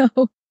 oh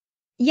no.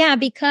 Yeah,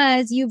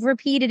 because you've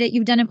repeated it.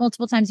 You've done it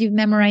multiple times. You've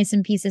memorized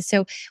some pieces.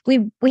 So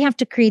we have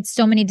to create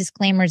so many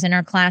disclaimers in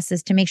our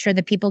classes to make sure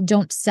that people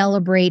don't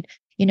celebrate,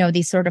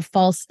 these sort of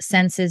false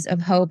senses of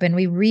hope. And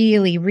we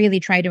really, really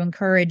try to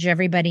encourage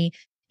everybody,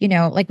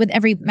 like with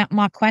every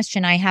mock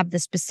question, I have the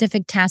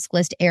specific task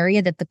list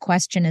area that the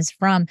question is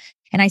from.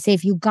 And I say,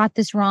 if you got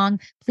this wrong,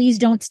 please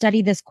don't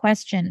study this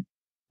question.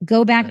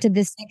 Go back to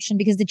this section,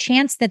 because the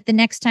chance that the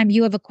next time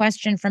you have a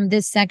question from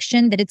this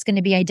section, that it's going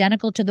to be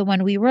identical to the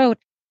one we wrote.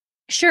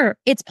 Sure,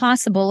 it's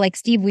possible. Like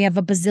Steve, we have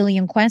a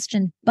bazillion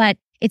questions, but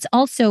it's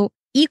also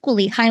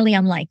equally highly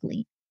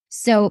unlikely.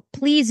 So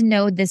please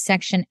know this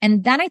section.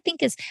 And that, I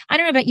think, is, I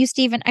don't know about you,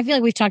 Stephen. I feel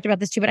like we've talked about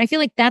this too, but I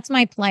feel like that's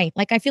my plight.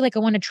 Like, I feel like I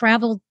want to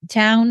travel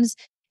towns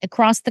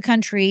across the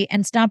country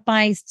and stop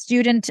by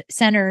student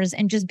centers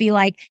and just be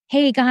like,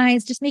 hey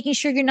guys, just making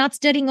sure you're not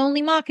studying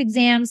only mock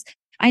exams.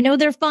 I know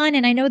they're fun,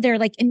 and I know they're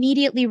like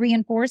immediately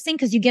reinforcing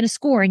because you get a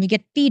score and you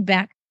get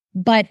feedback,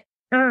 but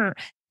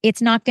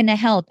it's not going to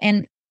help.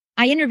 And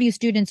I interview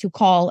students who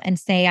call and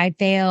say, I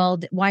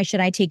failed. Why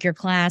should I take your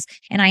class?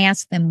 And I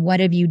ask them, what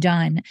have you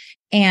done?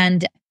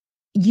 And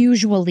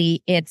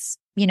usually it's,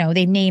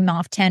 they name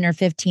off 10 or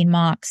 15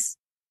 mocks.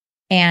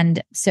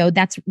 And so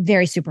that's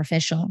very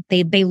superficial.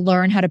 They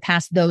learn how to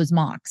pass those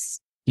mocks.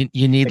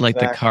 You need like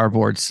the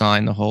cardboard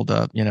sign to hold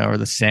up, or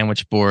the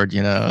sandwich board,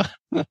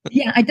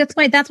 Yeah, that's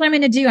what I'm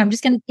going to do. I'm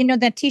just going to,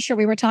 that t-shirt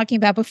we were talking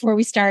about before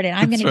we started.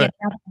 I'm going to get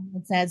out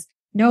that says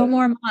no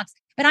more mocks.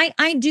 But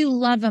I do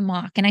love a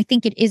mock, and I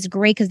think it is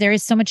great because there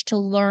is so much to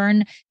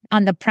learn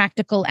on the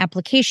practical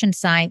application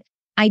side.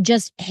 I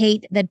just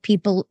hate that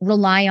people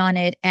rely on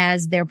it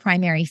as their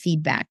primary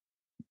feedback.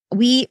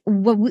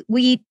 What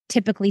we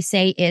typically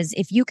say is,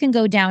 if you can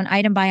go down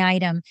item by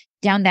item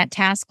down that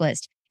task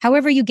list,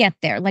 however you get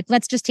there, like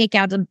let's just take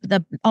out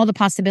all the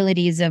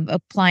possibilities of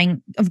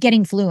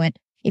getting fluent.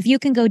 If you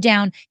can go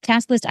down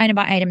task list item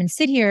by item and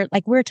sit here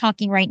like we're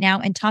talking right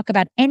now and talk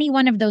about any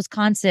one of those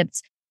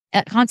concepts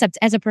concepts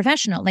as a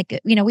professional. Like,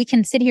 we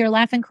can sit here,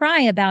 laugh and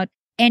cry about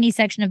any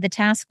section of the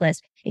task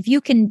list. If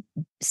you can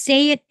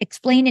say it,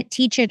 explain it,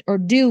 teach it, or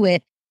do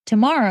it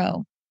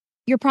tomorrow,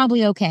 you're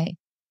probably okay.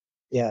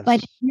 Yes.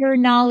 But your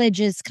knowledge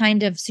is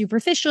kind of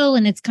superficial,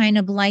 and it's kind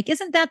of like,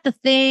 isn't that the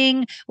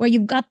thing where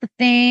you've got the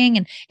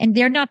thing? And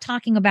they're not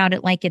talking about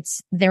it like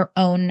it's their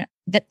own,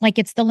 that like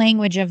it's the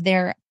language of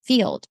their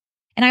field.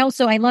 And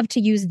I love to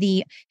use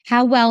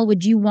how well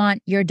would you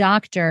want your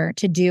doctor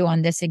to do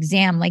on this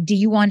exam? Like, do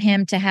you want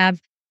him to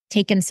have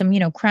taken some,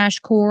 crash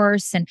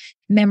course and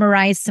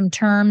memorize some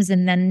terms?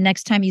 And then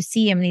next time you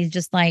see him, he's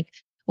just like,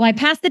 well, I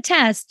passed the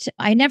test.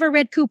 I never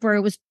read Cooper.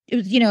 It was,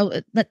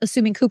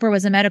 assuming Cooper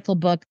was a medical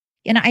book.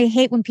 And I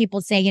hate when people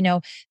say,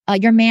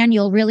 your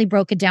manual really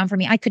broke it down for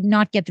me. I could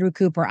not get through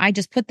Cooper. I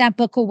just put that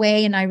book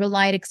away and I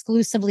relied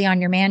exclusively on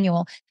your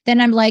manual.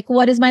 Then I'm like,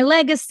 what is my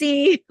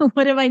legacy?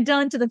 What have I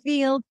done to the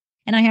field?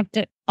 And I have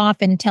to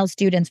often tell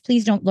students,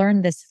 please don't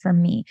learn this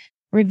from me.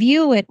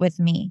 Review it with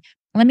me.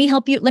 Let me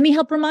help you. Let me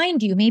help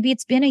remind you. Maybe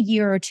it's been a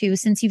year or two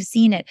since you've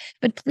seen it,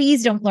 but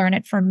please don't learn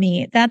it from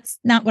me. That's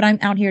not what I'm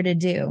out here to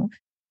do.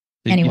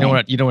 Anyway.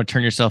 You don't want to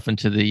turn yourself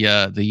into the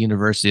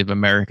University of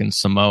American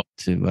Samoa,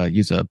 to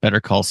use a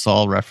Better Call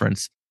Saul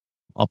reference.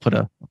 I'll put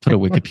a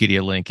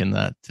Wikipedia link in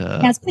that.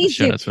 Yes, please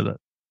show do. notes for that.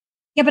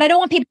 Yeah, but I don't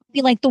want people to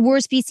be like the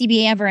worst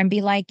BCBA ever and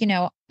be like,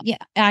 yeah,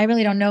 I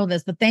really don't know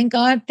this, but thank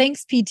God,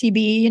 thanks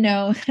PTB.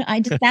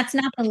 That's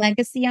not the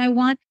legacy I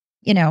want.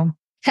 It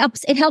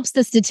helps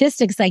the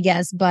statistics, I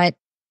guess, but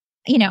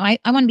I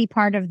want to be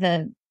part of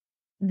the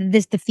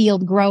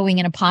field growing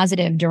in a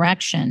positive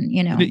direction.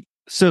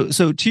 So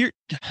to your,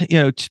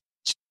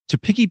 to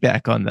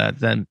piggyback on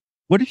that, then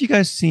what have you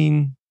guys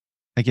seen?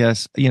 I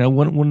guess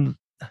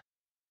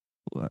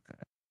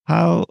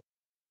how,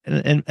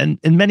 and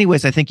in many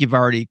ways, I think you've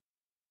already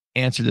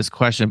answered this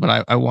question,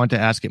 but I want to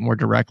ask it more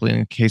directly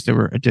in case there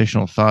were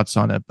additional thoughts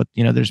on it. But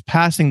there's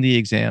passing the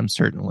exam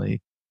certainly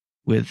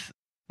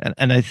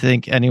and I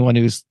think anyone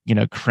who's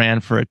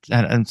crammed for it,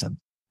 and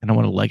I don't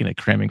want to liken it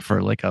cramming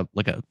for like a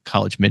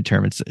college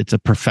midterm. It's a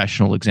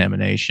professional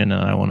examination,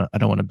 and I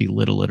don't want to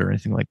belittle it or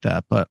anything like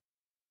that. But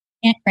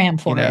can't cram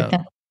for it.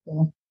 That's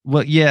cool.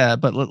 Well, yeah,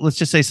 but let's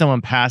just say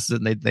someone passes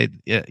it, and they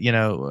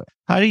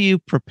how do you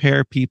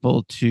prepare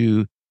people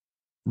to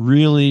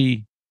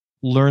really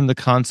learn the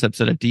concepts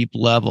at a deep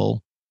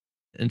level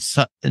in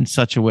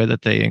such a way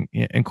that they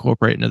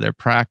incorporate into their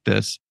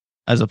practice,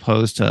 as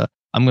opposed to,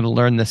 I'm going to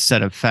learn this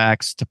set of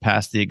facts to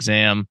pass the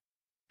exam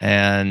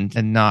and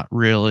not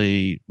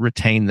really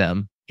retain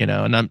them,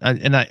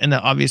 and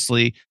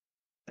obviously,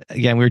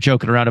 again, we were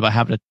joking around about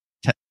having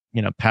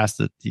to pass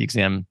the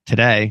exam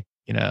today,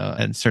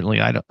 and certainly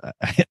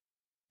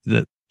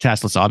the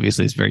task list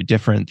obviously is very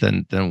different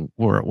than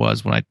where it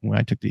was when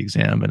I took the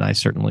exam. And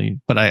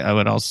I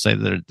would also say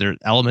that there are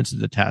elements of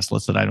the task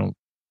list that I don't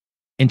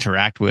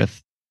interact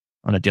with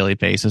on a daily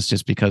basis,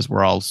 just because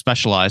we're all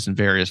specialized in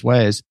various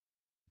ways.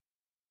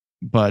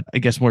 But I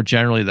guess more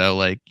generally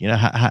though,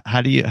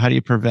 how do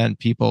you prevent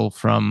people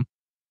from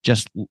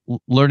just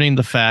learning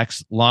the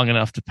facts long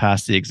enough to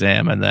pass the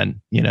exam, and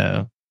then,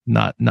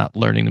 not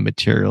learning the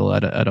material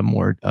at a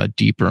more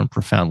deeper and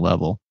profound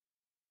level?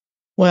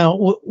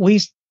 Well,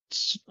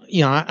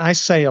 I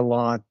say a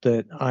lot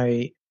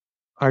that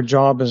our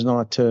job is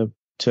not to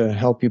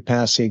help you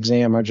pass the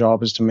exam. Our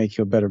job is to make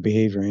you a better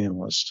behavior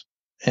analyst.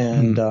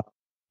 And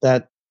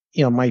that,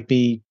 might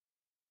be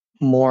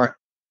more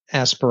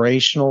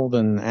aspirational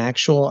than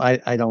actual.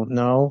 I don't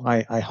know.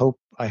 I hope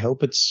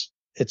it's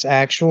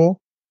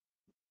actual.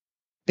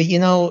 But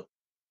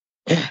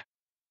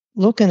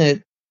looking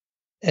at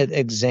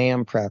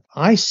exam prep,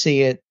 I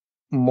see it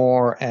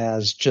more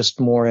as just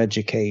more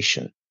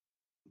education.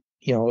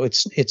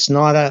 It's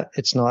not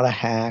a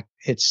hack.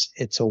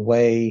 It's a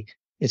way.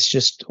 It's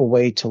just a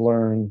way to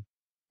learn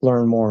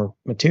more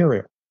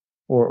material,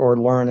 or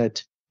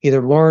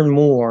learn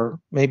more,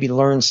 maybe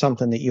learn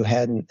something that you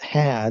hadn't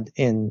had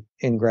in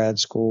grad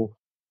school,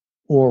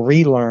 or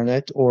relearn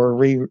it, or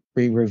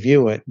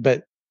review it.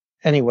 But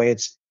anyway,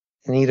 it's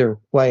in either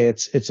way,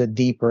 it's a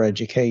deeper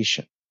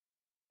education,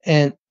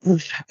 and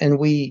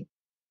we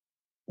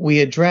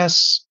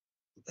address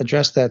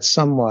that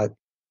somewhat,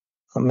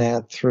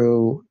 Matt,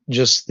 through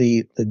just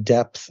the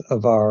depth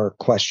of our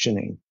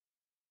questioning.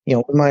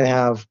 We might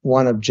have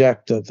one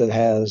objective that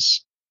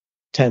has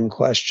 10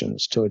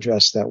 questions to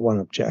address that one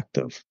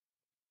objective.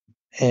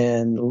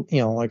 And,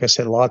 like I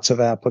said, lots of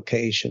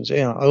applications,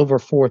 over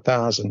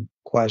 4,000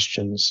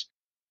 questions.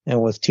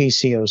 And with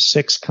TCO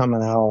 6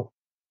 coming out,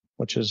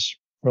 which is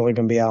really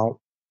going to be out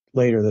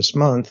later this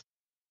month,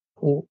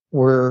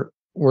 we're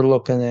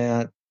looking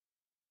at,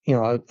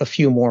 a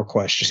few more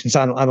questions.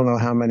 I don't know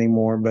how many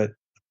more, but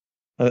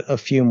a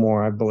few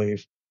more, I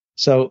believe.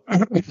 So,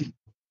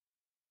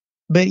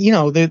 but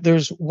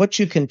there's what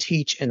you can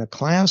teach in a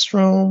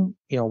classroom,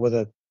 with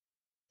a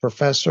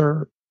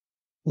professor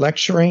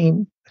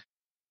lecturing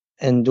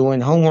and doing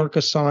homework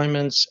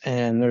assignments,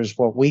 and there's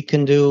what we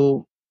can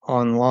do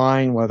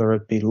online, whether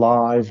it be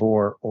live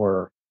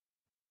or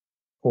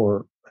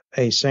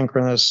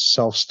asynchronous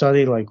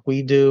self-study like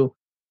we do.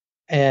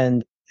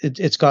 and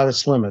it's got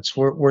its limits.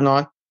 We're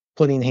not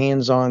putting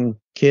hands on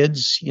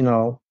kids,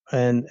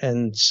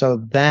 and so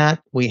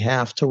that we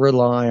have to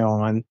rely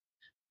on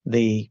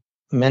the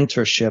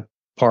mentorship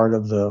part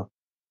of the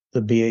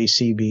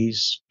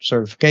BACB's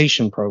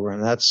certification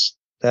program.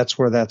 That's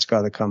where that's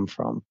got to come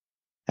from.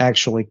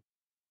 Actually,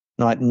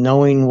 not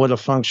knowing what a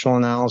functional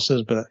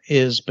analysis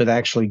but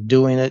actually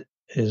doing it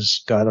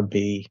is got to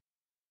be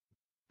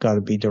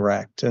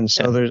direct. And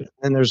so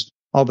there's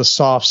all the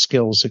soft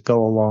skills that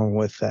go along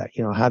with that.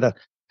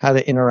 How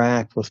to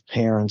interact with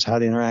parents, how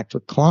to interact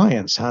with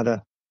clients, how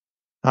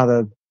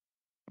to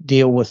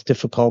deal with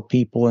difficult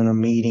people in a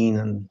meeting,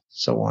 and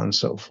so on and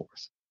so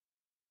forth.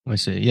 I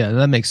see. Yeah,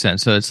 that makes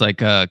sense. So it's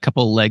like a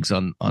couple of legs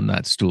on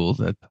that stool.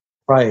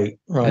 Right.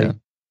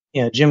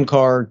 Yeah. Jim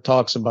Carr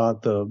talks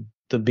about the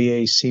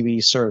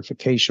BACB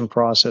certification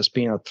process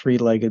being a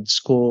three-legged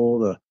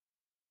stool: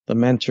 the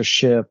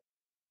mentorship,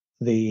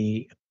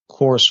 the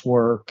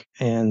coursework,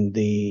 and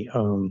the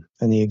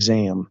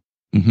exam.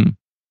 Mm-hmm.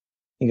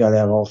 You got to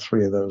have all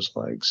three of those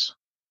legs.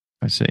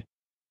 I see.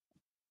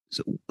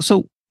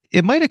 So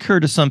it might occur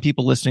to some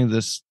people listening to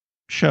this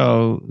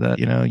show that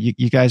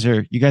you guys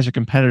are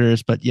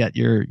competitors, but yet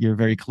you're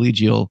very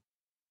collegial.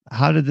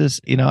 How did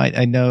this?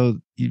 I know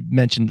you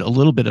mentioned a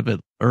little bit of it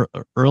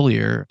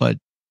earlier, but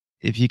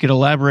if you could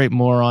elaborate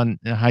more on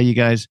how you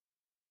guys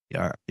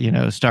are,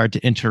 start to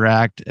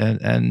interact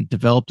and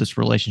develop this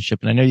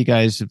relationship. And I know you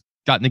guys have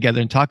gotten together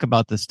and talk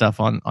about this stuff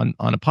on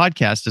a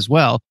podcast as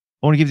well.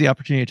 I want to give you the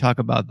opportunity to talk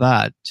about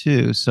that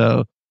too.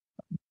 So,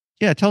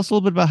 yeah, tell us a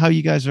little bit about how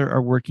you guys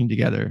are working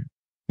together.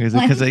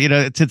 Because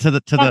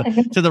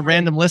to the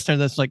random listener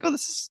that's like, oh,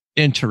 this is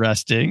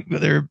interesting.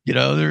 They're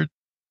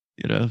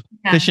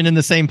fishing in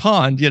the same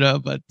pond,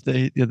 but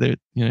they're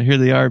here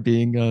they are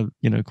being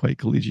quite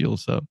collegial.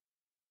 So.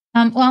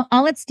 Well,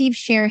 I'll let Steve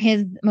share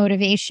his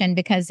motivation,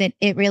 because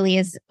it really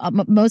is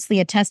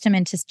mostly a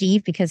testament to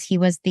Steve, because he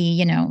was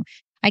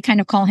I kind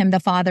of call him the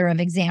father of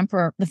exam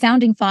prep, the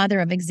founding father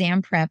of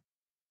exam prep.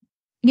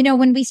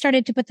 When we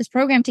started to put this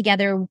program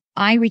together,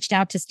 I reached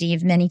out to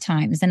Steve many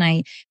times,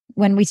 and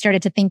when we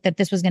started to think that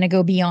this was going to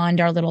go beyond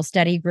our little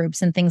study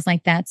groups and things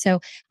like that. So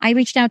I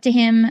reached out to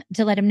him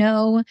to let him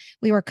know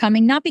we were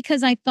coming, not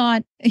because I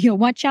thought,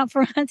 watch out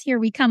for us, here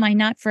we come.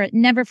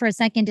 Never for a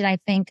second did I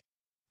think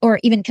or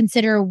even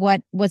consider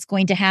what was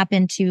going to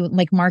happen to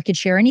like market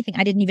share or anything.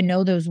 I didn't even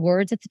know those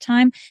words at the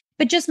time,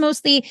 but just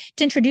mostly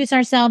to introduce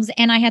ourselves.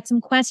 And I had some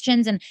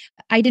questions, and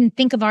I didn't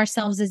think of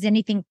ourselves as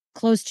anything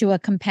close to a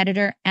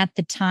competitor at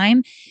the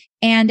time.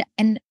 And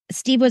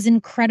Steve was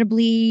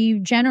incredibly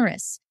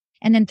generous.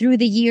 And then through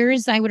the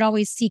years, I would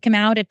always seek him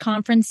out at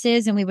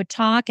conferences, and we would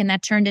talk, and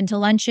that turned into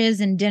lunches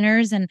and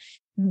dinners and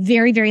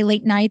very, very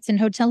late nights in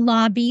hotel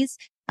lobbies.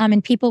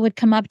 And people would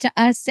come up to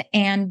us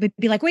and would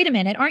be like, wait a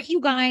minute, aren't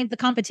you guys the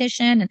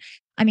competition? And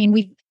I mean,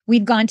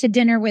 we've gone to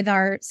dinner with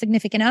our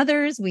significant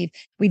others.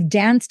 We've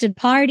danced at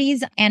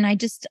parties.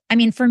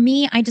 And for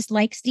me, I just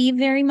like Steve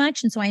very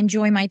much. And so I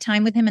enjoy my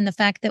time with him. And the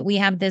fact that we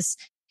have this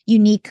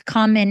unique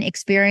common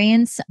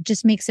experience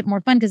just makes it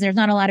more fun, because there's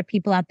not a lot of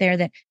people out there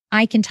that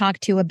I can talk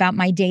to about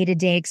my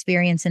day-to-day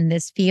experience in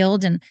this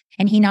field. And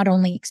he not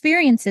only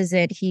experiences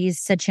it, he's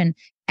such an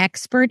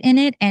expert in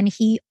it. And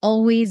he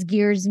always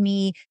gears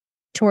me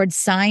towards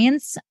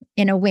science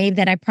in a way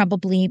that I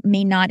probably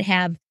may not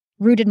have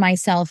rooted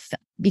myself,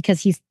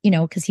 because he's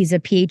a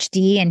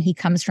PhD and he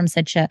comes from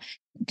such a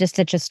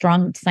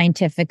strong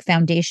scientific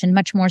foundation,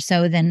 much more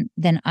so than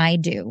I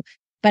do.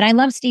 But I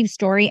love Steve's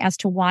story as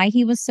to why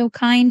he was so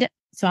kind.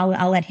 So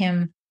I'll let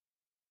him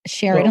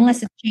share it,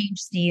 unless it's changed,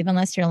 Steve,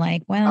 unless you're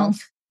like, well.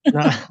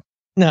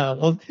 No.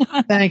 Well,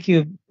 thank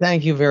you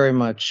very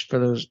much for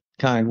those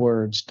kind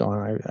words,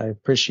 Dawn. I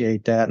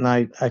appreciate that. And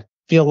I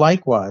feel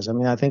likewise. I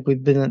mean, I think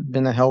we've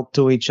been a help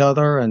to each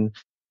other, and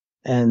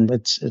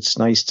it's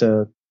nice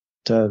to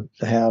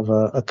have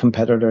a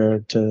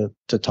competitor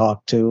to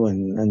talk to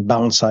and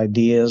bounce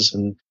ideas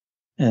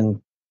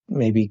and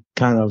maybe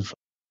kind of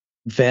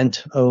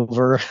vent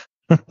over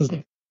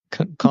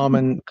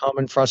common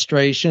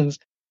frustrations.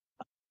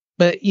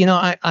 But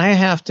I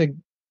have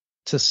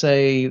to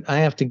say, I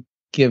have to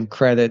give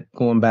credit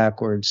going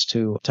backwards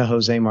to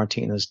Jose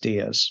Martinez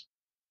Diaz,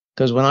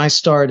 because when I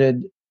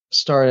started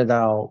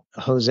out,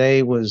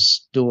 Jose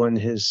was doing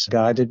his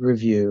guided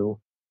review,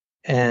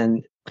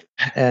 and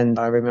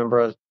I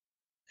remember,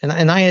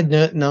 and I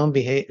had known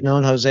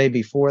Jose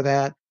before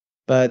that,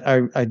 but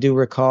I do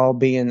recall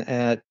being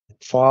at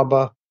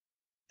FABA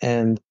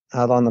and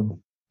out on the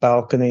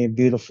balcony,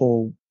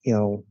 beautiful,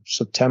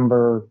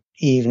 September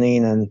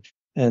evening,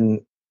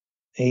 and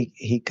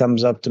he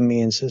comes up to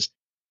me and says,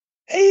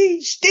 "Hey,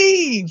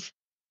 Steve,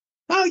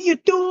 how you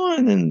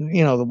doing?" And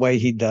the way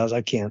he does,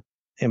 I can't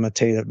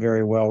imitate it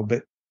very well,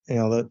 but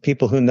the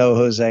people who know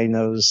Jose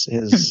knows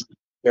his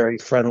very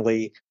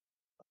friendly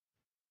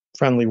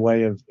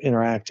way of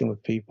interacting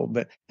with people.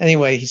 But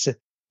anyway, he said,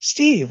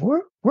 "Steve,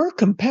 we're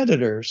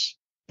competitors,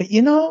 but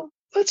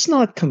let's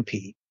not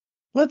compete.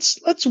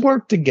 Let's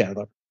work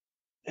together."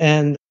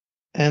 And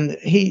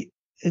he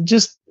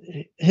just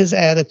his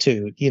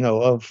attitude,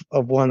 of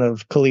one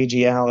of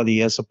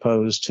collegiality as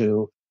opposed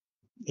to,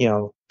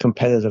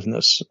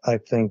 competitiveness, I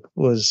think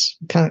was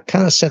kind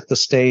of set the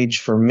stage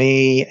for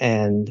me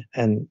and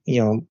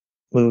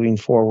moving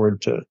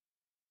forward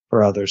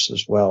for others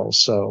as well.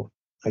 So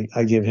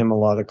I give him a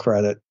lot of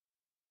credit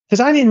because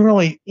I didn't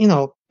really,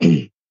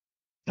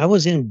 I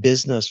was in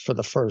business for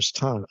the first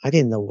time. I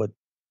didn't know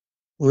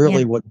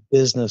what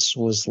business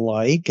was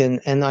like.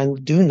 And I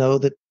do know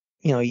that,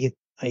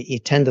 you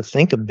tend to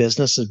think of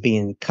business as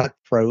being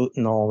cutthroat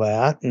and all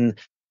that.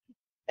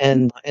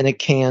 And it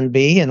can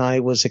be. And I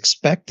was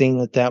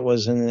expecting that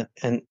was an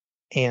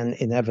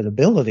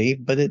inevitability,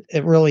 but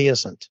it really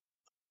isn't.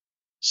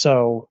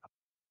 So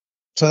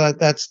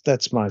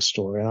that's my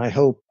story. And I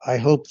hope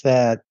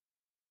that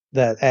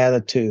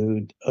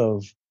attitude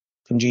of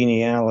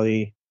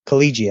collegiality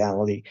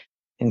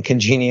and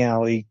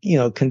congeniality,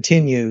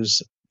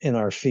 continues in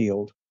our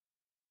field.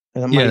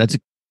 And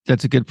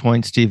that's a good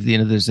point, Steve.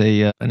 There's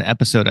an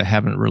episode I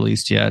haven't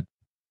released yet.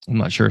 I'm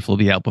not sure if it'll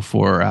be out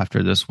before or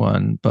after this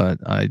one, but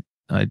I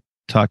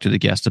talked to the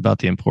guest about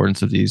the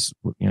importance of these,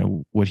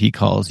 what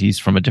he's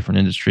from a different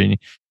industry, and he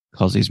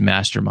calls these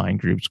mastermind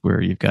groups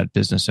where you've got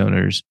business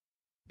owners.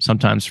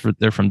 Sometimes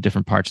they're from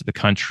different parts of the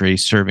country,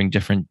 serving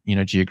different,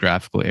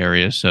 geographical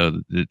areas.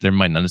 So there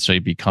might not necessarily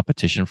be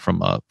competition from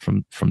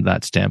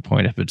that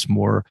standpoint if it's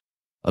more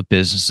a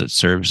business that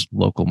serves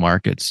local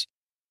markets.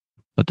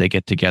 But they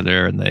get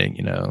together and they,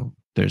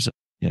 there's,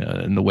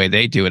 and the way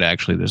they do it,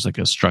 actually, there's like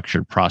a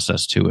structured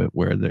process to it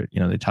where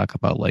they talk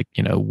about like,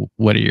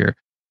 what are your,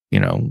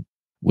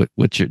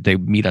 they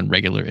meet on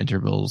regular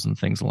intervals and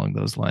things along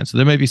those lines. So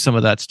there may be some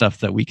of that stuff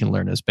that we can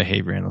learn as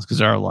behavior analysts, because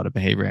there are a lot of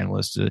behavior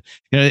analysts.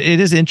 It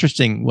is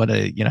interesting what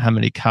how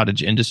many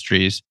cottage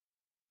industries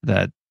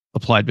that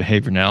applied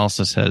behavior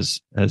analysis has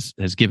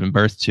given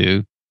birth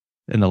to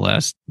in the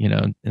last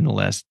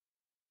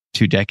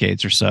 2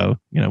 decades or so,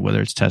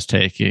 whether it's test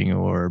taking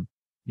or,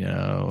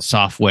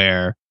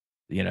 software,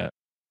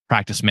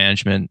 practice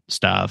management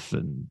stuff.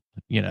 And,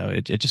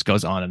 it just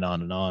goes on and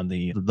on and on.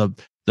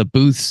 The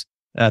booths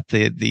at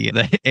the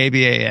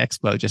ABA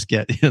Expo just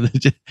get,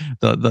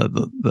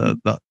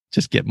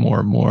 just get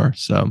more and more.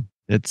 So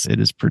it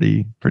is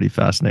pretty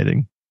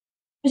fascinating.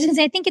 I was going to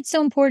say, I think it's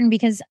so important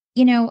because,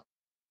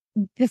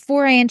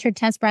 before I entered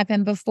test prep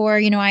and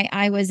before,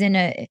 I was in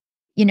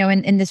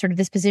in this sort of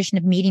this position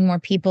of meeting more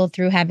people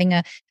through having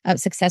a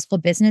successful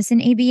business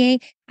in ABA,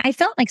 I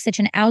felt like such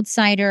an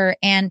outsider,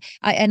 and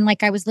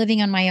like I was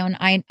living on my own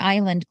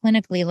island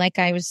clinically, like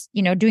I was,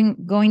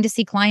 going to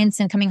see clients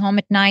and coming home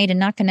at night and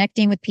not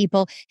connecting with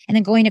people, and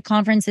then going to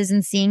conferences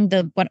and seeing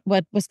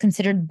what was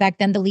considered back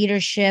then the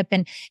leadership,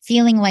 and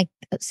feeling like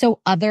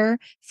so other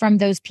from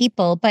those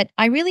people. But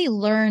I really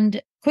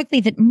learned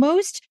quickly that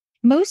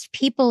most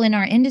people in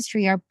our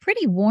industry are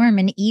pretty warm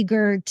and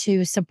eager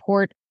to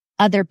support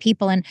other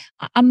people. And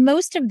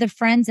most of the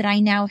friends that I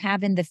now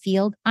have in the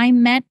field, I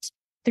met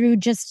through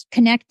just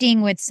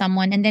connecting with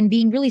someone and then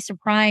being really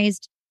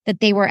surprised that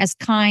they were as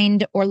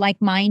kind or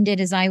like-minded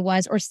as I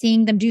was, or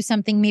seeing them do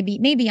something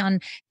maybe on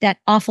that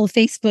awful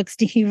Facebook,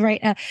 Steve,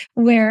 right?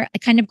 Where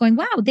kind of going,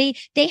 wow, they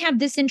have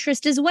this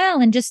interest as well,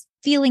 and just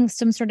feeling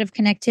some sort of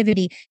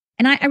connectivity.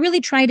 And I really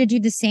try to do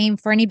the same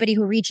for anybody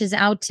who reaches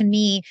out to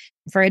me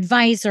for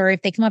advice, or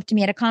if they come up to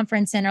me at a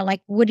conference and are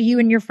like, what are you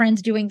and your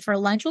friends doing for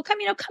lunch? Well,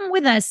 come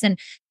with us. And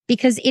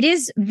because it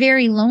is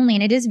very lonely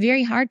and it is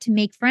very hard to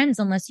make friends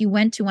unless you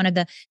went to one of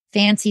the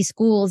fancy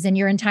schools and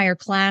your entire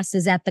class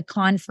is at the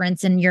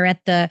conference and you're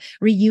at the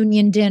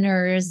reunion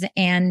dinners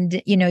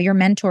and, your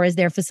mentor is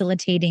there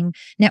facilitating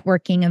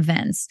networking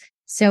events.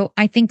 So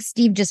I think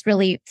Steve just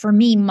really, for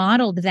me,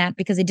 modeled that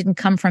because it didn't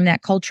come from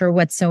that culture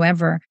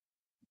whatsoever.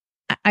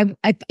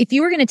 If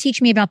you were going to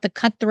teach me about the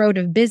cutthroat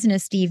of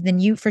business, Steve, then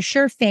you for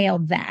sure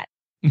failed that.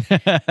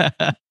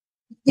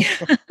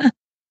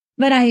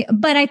 But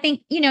I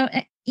think,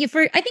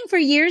 for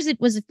years it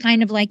was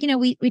kind of like,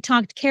 we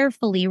talked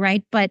carefully,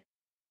 right? But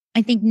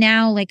I think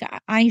now, like,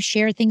 I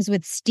share things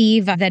with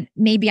Steve that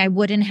maybe I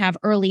wouldn't have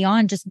early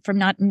on, just from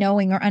not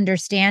knowing or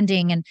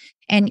understanding.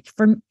 And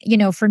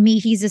for me,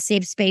 he's a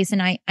safe space,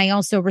 and I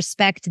also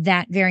respect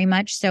that very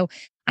much. So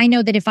I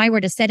know that if I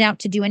were to set out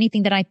to do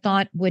anything that I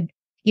thought would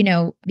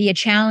be a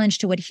challenge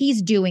to what he's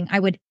doing,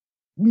 I would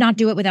not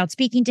do it without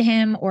speaking to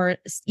him, or,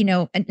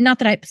 not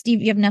that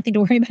Steve, you have nothing to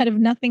worry about, of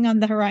nothing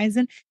on the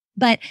horizon,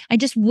 but I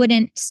just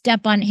wouldn't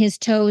step on his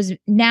toes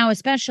now,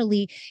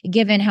 especially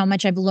given how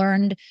much I've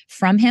learned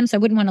from him. So I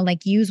wouldn't want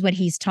to use what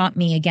he's taught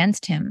me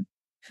against him.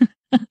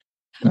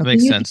 That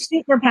makes sense.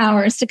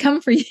 Superpowers to come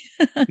for you.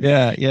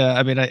 Yeah.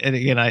 I mean,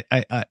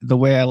 I the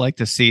way I like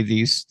to see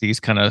these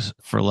kind of,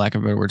 for lack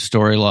of a better word,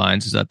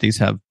 storylines is that these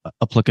have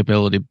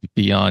applicability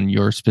beyond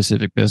your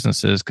specific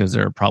businesses, because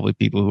there are probably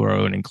people who are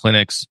owning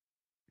clinics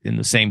in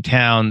the same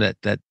town that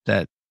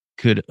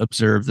could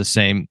observe the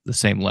same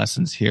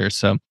lessons here.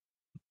 So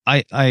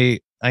I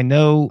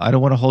know I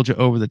don't want to hold you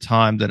over the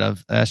time that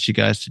I've asked you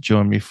guys to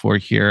join me for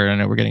here. I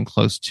know we're getting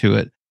close to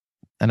it.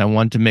 And I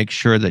want to make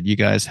sure that you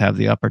guys have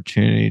the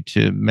opportunity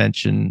to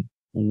mention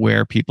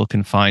where people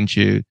can find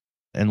you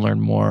and learn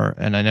more.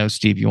 And I know,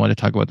 Steve, you want to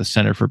talk about the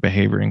Center for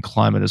Behavior and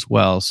Climate as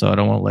well. So I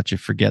don't want to let you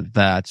forget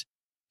that.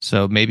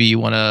 So maybe you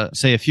want to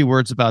say a few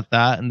words about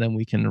that and then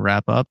we can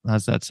wrap up.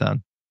 How's that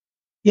sound?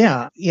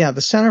 Yeah.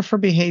 The Center for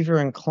Behavior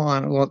and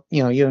Climate. Well,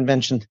 you had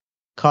mentioned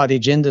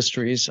cottage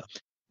industries,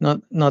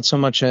 not so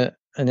much an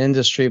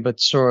industry, but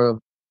sort of,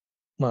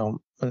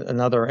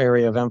 another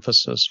area of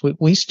emphasis.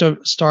 We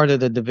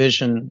started a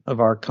division of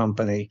our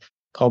company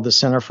called the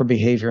Center for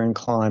Behavior and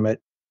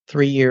Climate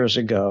 3 years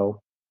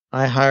ago.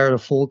 I hired a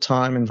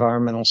full-time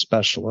environmental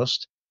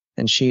specialist,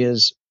 and she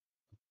has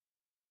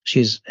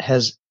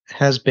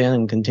been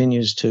and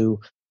continues to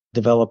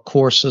develop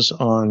courses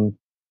on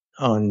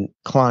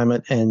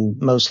climate and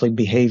mostly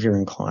behavior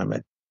and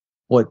climate,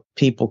 what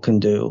people can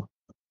do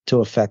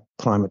to affect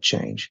climate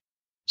change.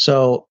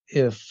 So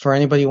if for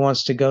anybody who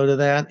wants to go to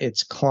that,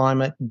 it's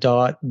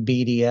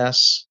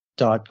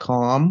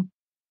climate.bds.com,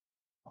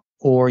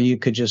 or you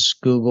could just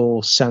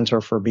Google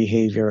Center for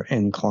Behavior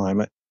and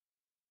Climate.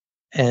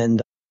 And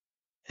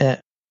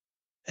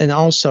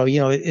also,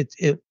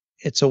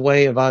 it's a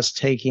way of us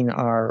taking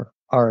our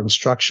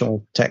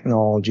instructional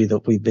technology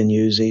that we've been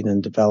using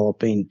and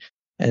developing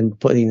and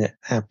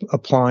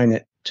applying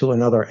it to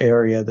another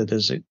area that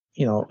is,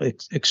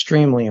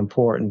 extremely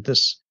important.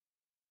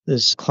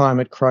 This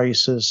climate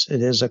crisis,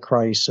 it is a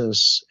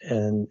crisis,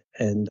 and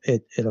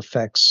it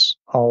affects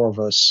all of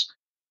us,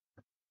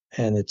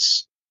 and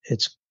it's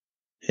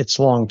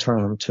long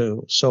term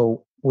too.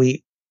 So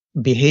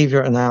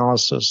behavior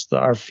analysis,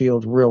 our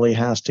field really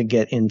has to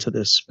get into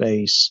this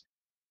space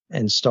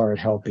and start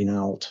helping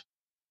out.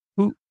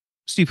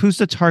 Steve, who's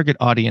the target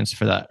audience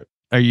for that?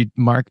 Are you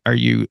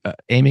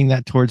aiming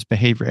that towards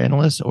behavior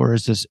analysts, or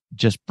is this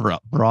just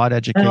broad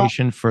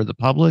education for the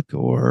public,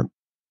 or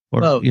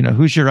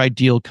who's your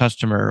ideal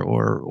customer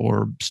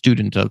or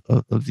student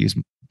of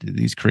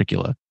these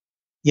curricula?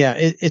 Yeah,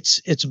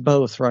 it's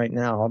both right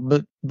now.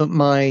 But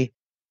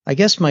I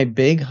guess my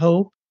big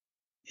hope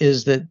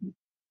is that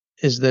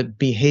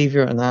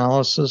behavior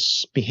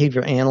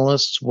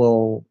analysts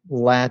will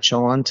latch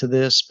on to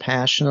this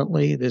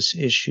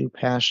issue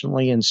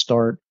passionately, and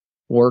start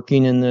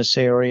working in this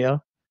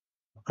area.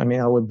 I mean,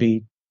 I would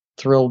be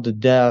thrilled to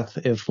death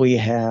if we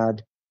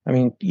had,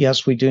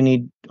 yes, we do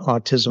need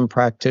autism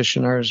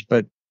practitioners,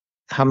 but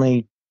how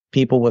many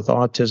people with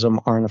autism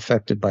aren't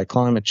affected by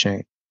climate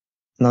change?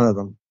 None of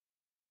them.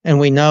 And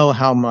we know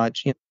how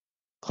much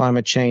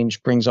climate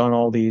change brings on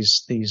all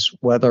these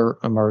weather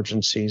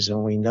emergencies,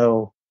 and we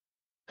know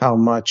how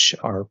much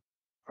our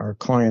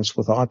clients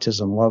with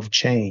autism love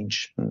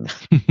change,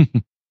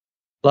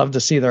 love to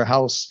see their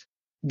house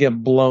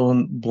get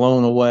blown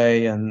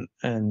away and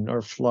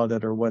or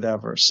flooded or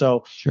whatever.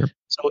 So sure.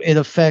 So it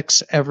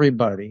affects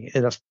everybody.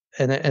 It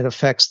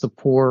affects the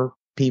poor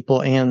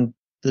people and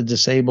the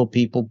disabled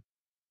people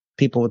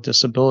with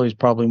disabilities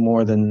probably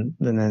more than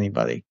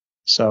anybody.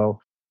 So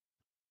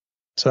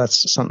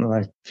that's something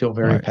that I feel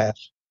very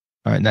passionate.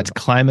 All right, and that's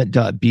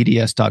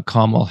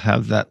climate.bds.com. I'll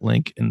have that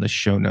link in the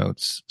show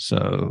notes.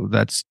 So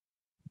that's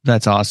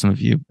awesome of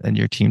you and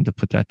your team to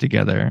put that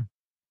together.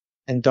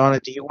 And Donna,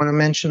 do you want to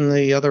mention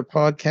the other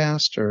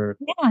podcast? Or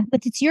yeah,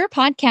 but it's your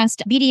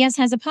podcast. BDS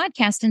has a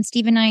podcast, and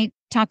Steve and I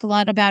talk a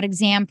lot about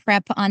exam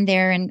prep on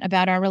there and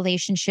about our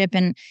relationship.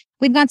 And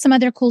we've got some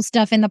other cool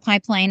stuff in the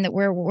pipeline that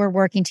we're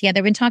working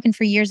together. We've been talking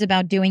for years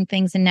about doing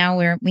things, and now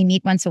we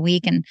meet once a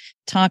week and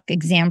talk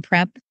exam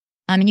prep.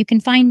 And you can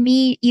find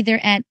me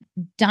either at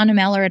Dana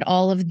Meller at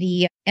all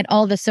the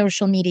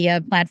social media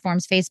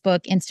platforms, Facebook,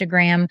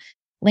 Instagram,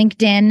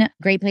 LinkedIn,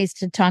 great place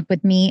to talk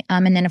with me.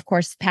 And then, of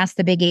course,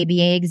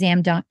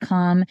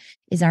 passthebigabaexam.com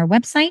is our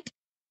website,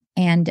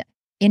 and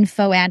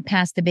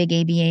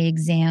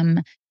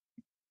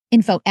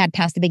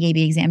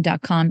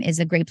info@passthebigabaexam.com is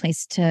a great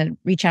place to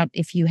reach out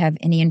if you have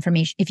any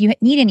information, if you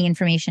need any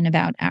information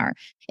about our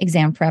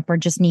exam prep, or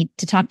just need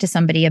to talk to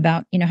somebody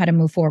about, how to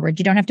move forward.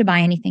 You don't have to buy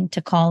anything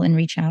to call and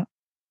reach out.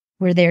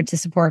 We're there to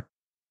support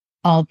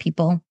all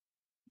people.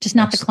 Just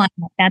not Excellent. The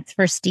climate. That's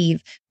for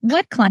Steve.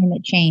 What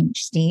climate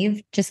change,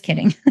 Steve? Just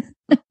kidding.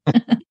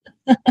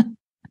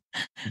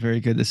 Very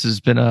good. This has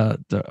been a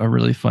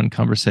really fun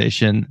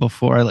conversation.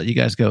 Before I let you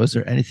guys go, is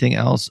there anything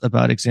else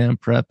about exam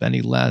prep?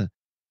 Any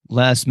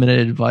last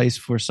minute advice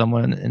for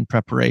someone in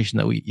preparation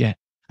that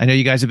I know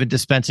you guys have been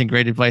dispensing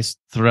great advice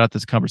throughout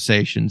this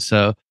conversation.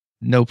 So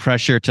no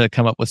pressure to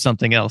come up with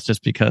something else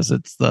just because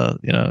it's but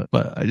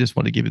I just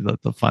want to give you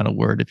the final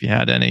word if you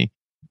had any.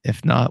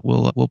 If not,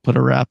 we'll put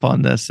a wrap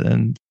on this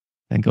and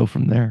go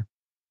from there.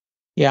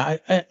 Yeah,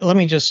 let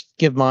me just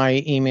give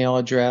my email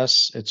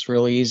address. It's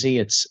really easy.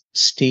 It's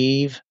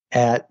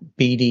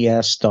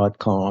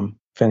steve@bds.com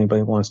if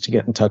anybody wants to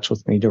get in touch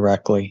with me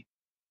directly.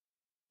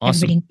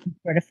 Awesome. Everybody can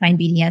sort of find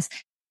BDS.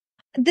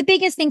 The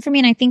biggest thing for me,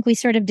 and I think we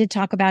sort of did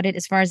talk about it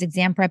as far as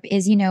exam prep,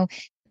 is,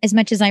 as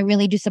much as I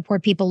really do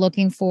support people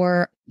looking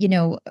for,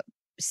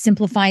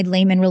 simplified,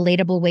 layman,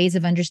 relatable ways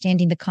of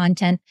understanding the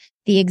content,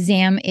 the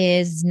exam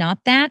is not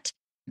that.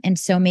 And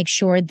so make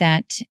sure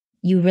that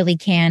you really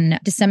can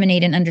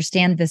disseminate and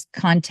understand this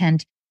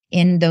content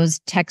in those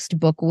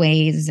textbook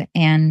ways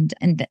and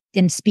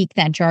speak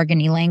that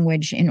jargony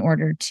language in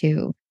order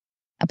to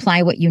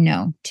apply what you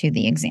know to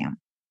the exam.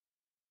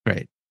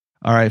 Great.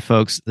 All right,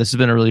 folks, this has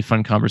been a really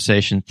fun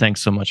conversation.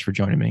 Thanks so much for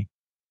joining me.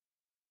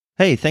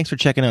 Hey, thanks for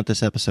checking out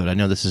this episode. I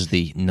know this is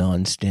the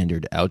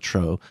non-standard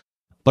outro,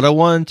 but I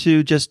wanted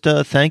to just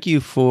thank you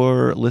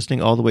for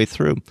listening all the way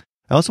through.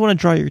 I also want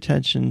to draw your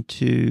attention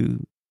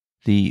to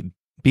the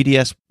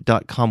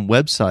BDS.com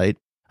website.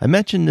 I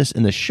mentioned this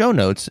in the show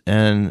notes,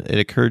 and it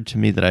occurred to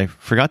me that I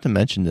forgot to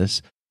mention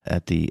this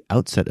at the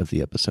outset of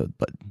the episode,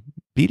 but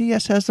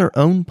BDS has their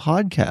own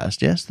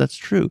podcast. Yes, that's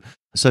true.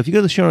 So if you go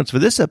to the show notes for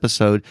this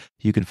episode,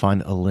 you can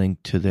find a link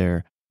to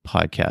their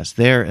podcast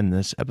there, and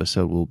this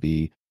episode will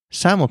be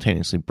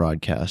simultaneously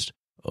broadcast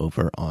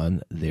over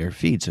on their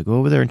feed. So go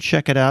over there and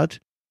check it out,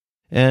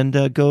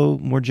 and go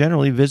more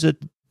generally visit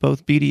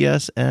both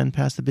BDS and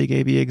Pass the Big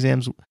ABA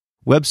Exams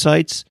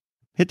websites.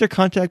 Hit their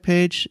contact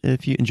page.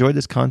 If you enjoyed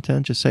this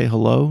content, just say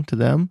hello to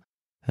them.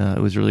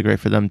 It was really great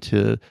for them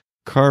to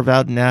carve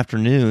out an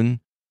afternoon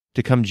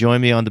to come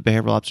join me on the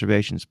Behavioral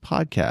Observations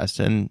podcast.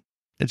 And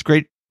it's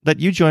great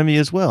that you join me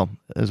as well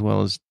as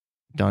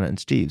Donna and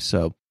Steve.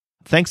 So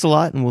thanks a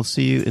lot, and we'll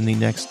see you in the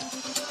next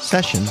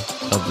session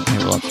of the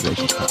Behavioral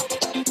Observations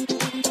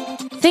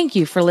podcast. Thank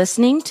you for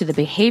listening to the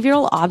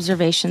Behavioral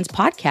Observations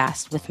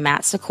podcast with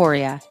Matt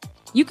Sikoria.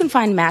 You can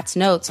find Matt's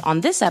notes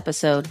on this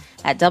episode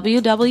at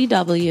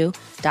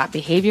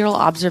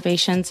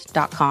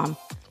www.behavioralobservations.com.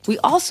 We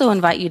also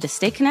invite you to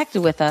stay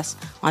connected with us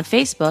on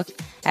Facebook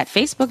at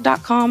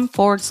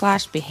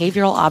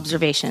facebook.com/behavioral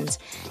observations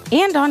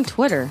and on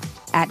Twitter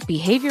at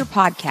Behavior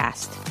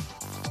Podcast.